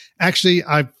letdown. Actually,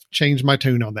 I've changed my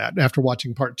tune on that after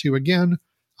watching Part 2 again.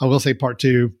 I will say Part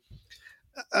 2,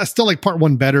 I still like Part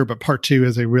 1 better, but Part 2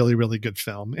 is a really, really good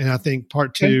film. And I think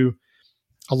Part 2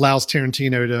 allows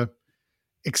Tarantino to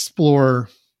explore,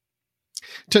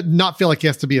 to not feel like he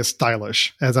has to be as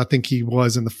stylish as I think he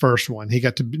was in the first one. He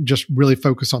got to just really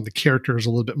focus on the characters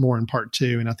a little bit more in Part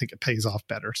 2, and I think it pays off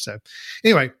better. So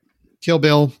anyway, Kill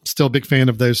Bill, still a big fan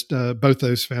of those, both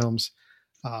those films.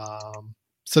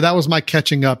 So that was my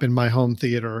catching up in my home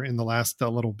theater in the last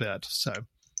little bit. So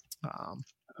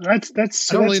that's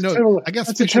I don't really know. Total, I guess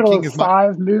that's Fisher a total King of is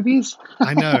 5 movies.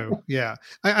 I know. Yeah.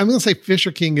 I'm going to say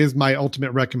Fisher King is my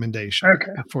ultimate recommendation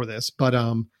for this, but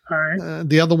all right.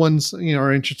 The other ones,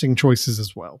 are interesting choices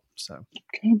as well. So,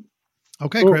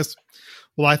 okay, Cool. Chris.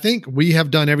 Well, I think we have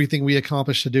done everything we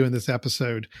accomplished to do in this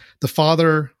episode. The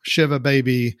Father, Shiva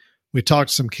Baby. We talked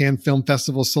some Cannes Film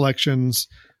Festival selections.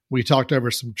 We talked over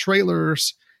some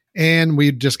trailers, and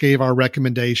we just gave our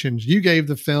recommendations. You gave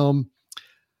the film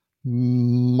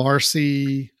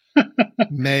Marcy,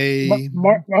 May.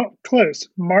 Close.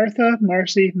 Martha,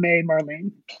 Marcy, May,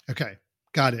 Marlene. Okay,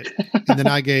 got it. And then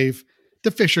I gave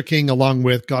The Fisher King along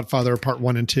with Godfather Part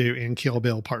 1 and 2 and Kill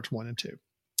Bill Parts 1 and 2.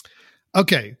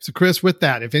 Okay, so Chris, with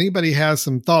that, if anybody has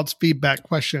some thoughts, feedback,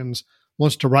 questions,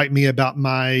 wants to write me about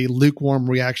my lukewarm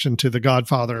reaction to The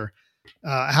Godfather,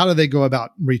 how do they go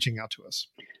about reaching out to us?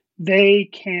 They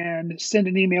can send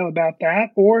an email about that,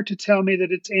 or to tell me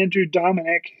that it's Andrew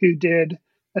Dominic who did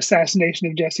Assassination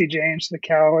of Jesse James, the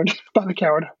coward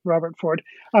Robert Ford.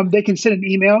 They can send an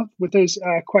email with those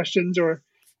questions or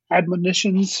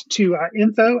admonitions to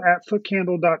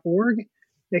info@footcandle.org.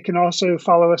 They can also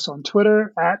follow us on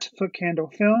Twitter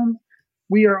 @footcandlefilm.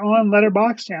 We are on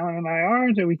Letterboxd, Alan and I are,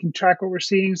 so we can track what we're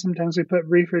seeing. Sometimes we put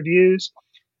brief reviews.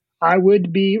 I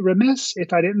would be remiss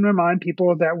if I didn't remind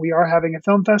people that we are having a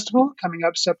film festival coming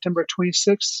up September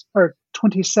 26th or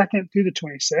 22nd through the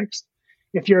 26th.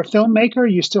 If you're a filmmaker,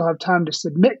 you still have time to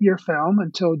submit your film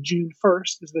until June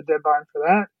 1st is the deadline for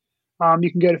that.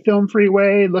 You can go to Film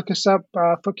Freeway, look us up,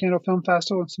 Foot Candle Film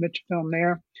Festival, and submit your film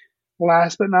there.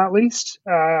 Last but not least,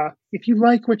 if you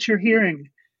like what you're hearing,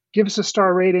 give us a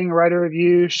star rating, write a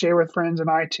review, share with friends on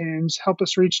iTunes, help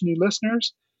us reach new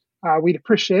listeners. We'd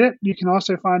appreciate it. You can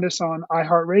also find us on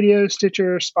iHeartRadio,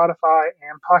 Stitcher, Spotify,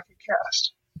 and Pocket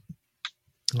Cast.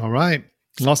 All right.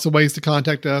 Lots of ways to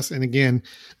contact us. And again,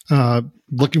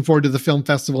 looking forward to the film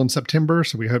festival in September.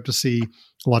 So we hope to see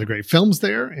a lot of great films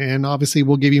there. And obviously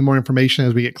we'll give you more information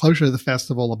as we get closer to the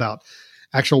festival about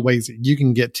actual ways that you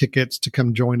can get tickets to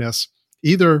come join us,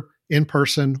 either in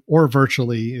person or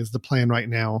virtually is the plan right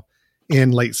now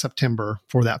in late September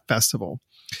for that festival.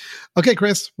 Okay,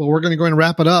 Chris. Well, we're going to go and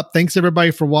wrap it up. Thanks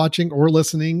everybody for watching or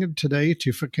listening today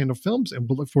to Foot Candle Films, and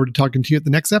we'll look forward to talking to you at the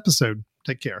next episode.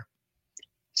 Take care.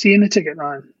 See you in the ticket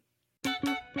line. Watch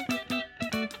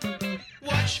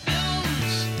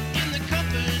films in the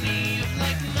company of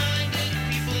like-minded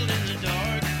people in the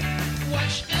dark.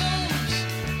 Watch films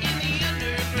in the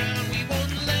underground. We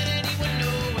won't let anyone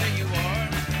know where you are.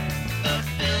 The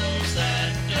films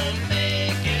that don't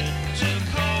make it to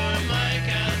Carmike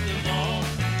at the mall,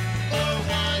 or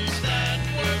ones that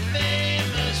were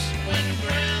famous when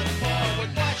Grandpa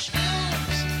would watch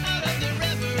films out of the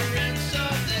reverence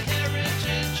of the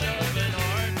heritage of an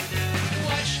art.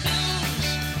 Watch films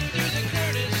through the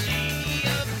courtesy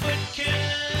of Foot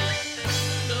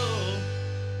Candle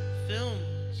Film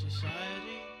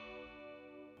Society.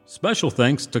 Special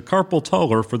thanks to Carpal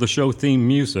Tuller for the show theme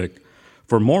music.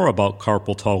 For more about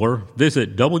Carpal Tuller,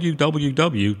 visit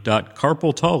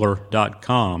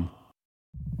www.carpaltuller.com.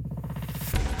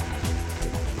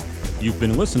 You've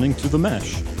been listening to The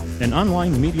Mesh, an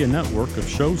online media network of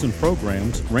shows and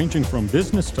programs ranging from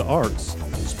business to arts,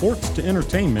 sports to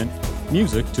entertainment,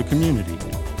 music to community.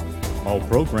 All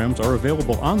programs are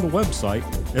available on the website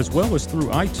as well as through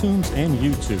iTunes and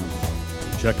YouTube.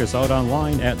 Check us out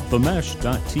online at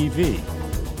themesh.tv.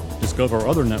 Discover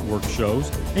other network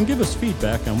shows and give us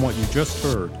feedback on what you just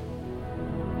heard.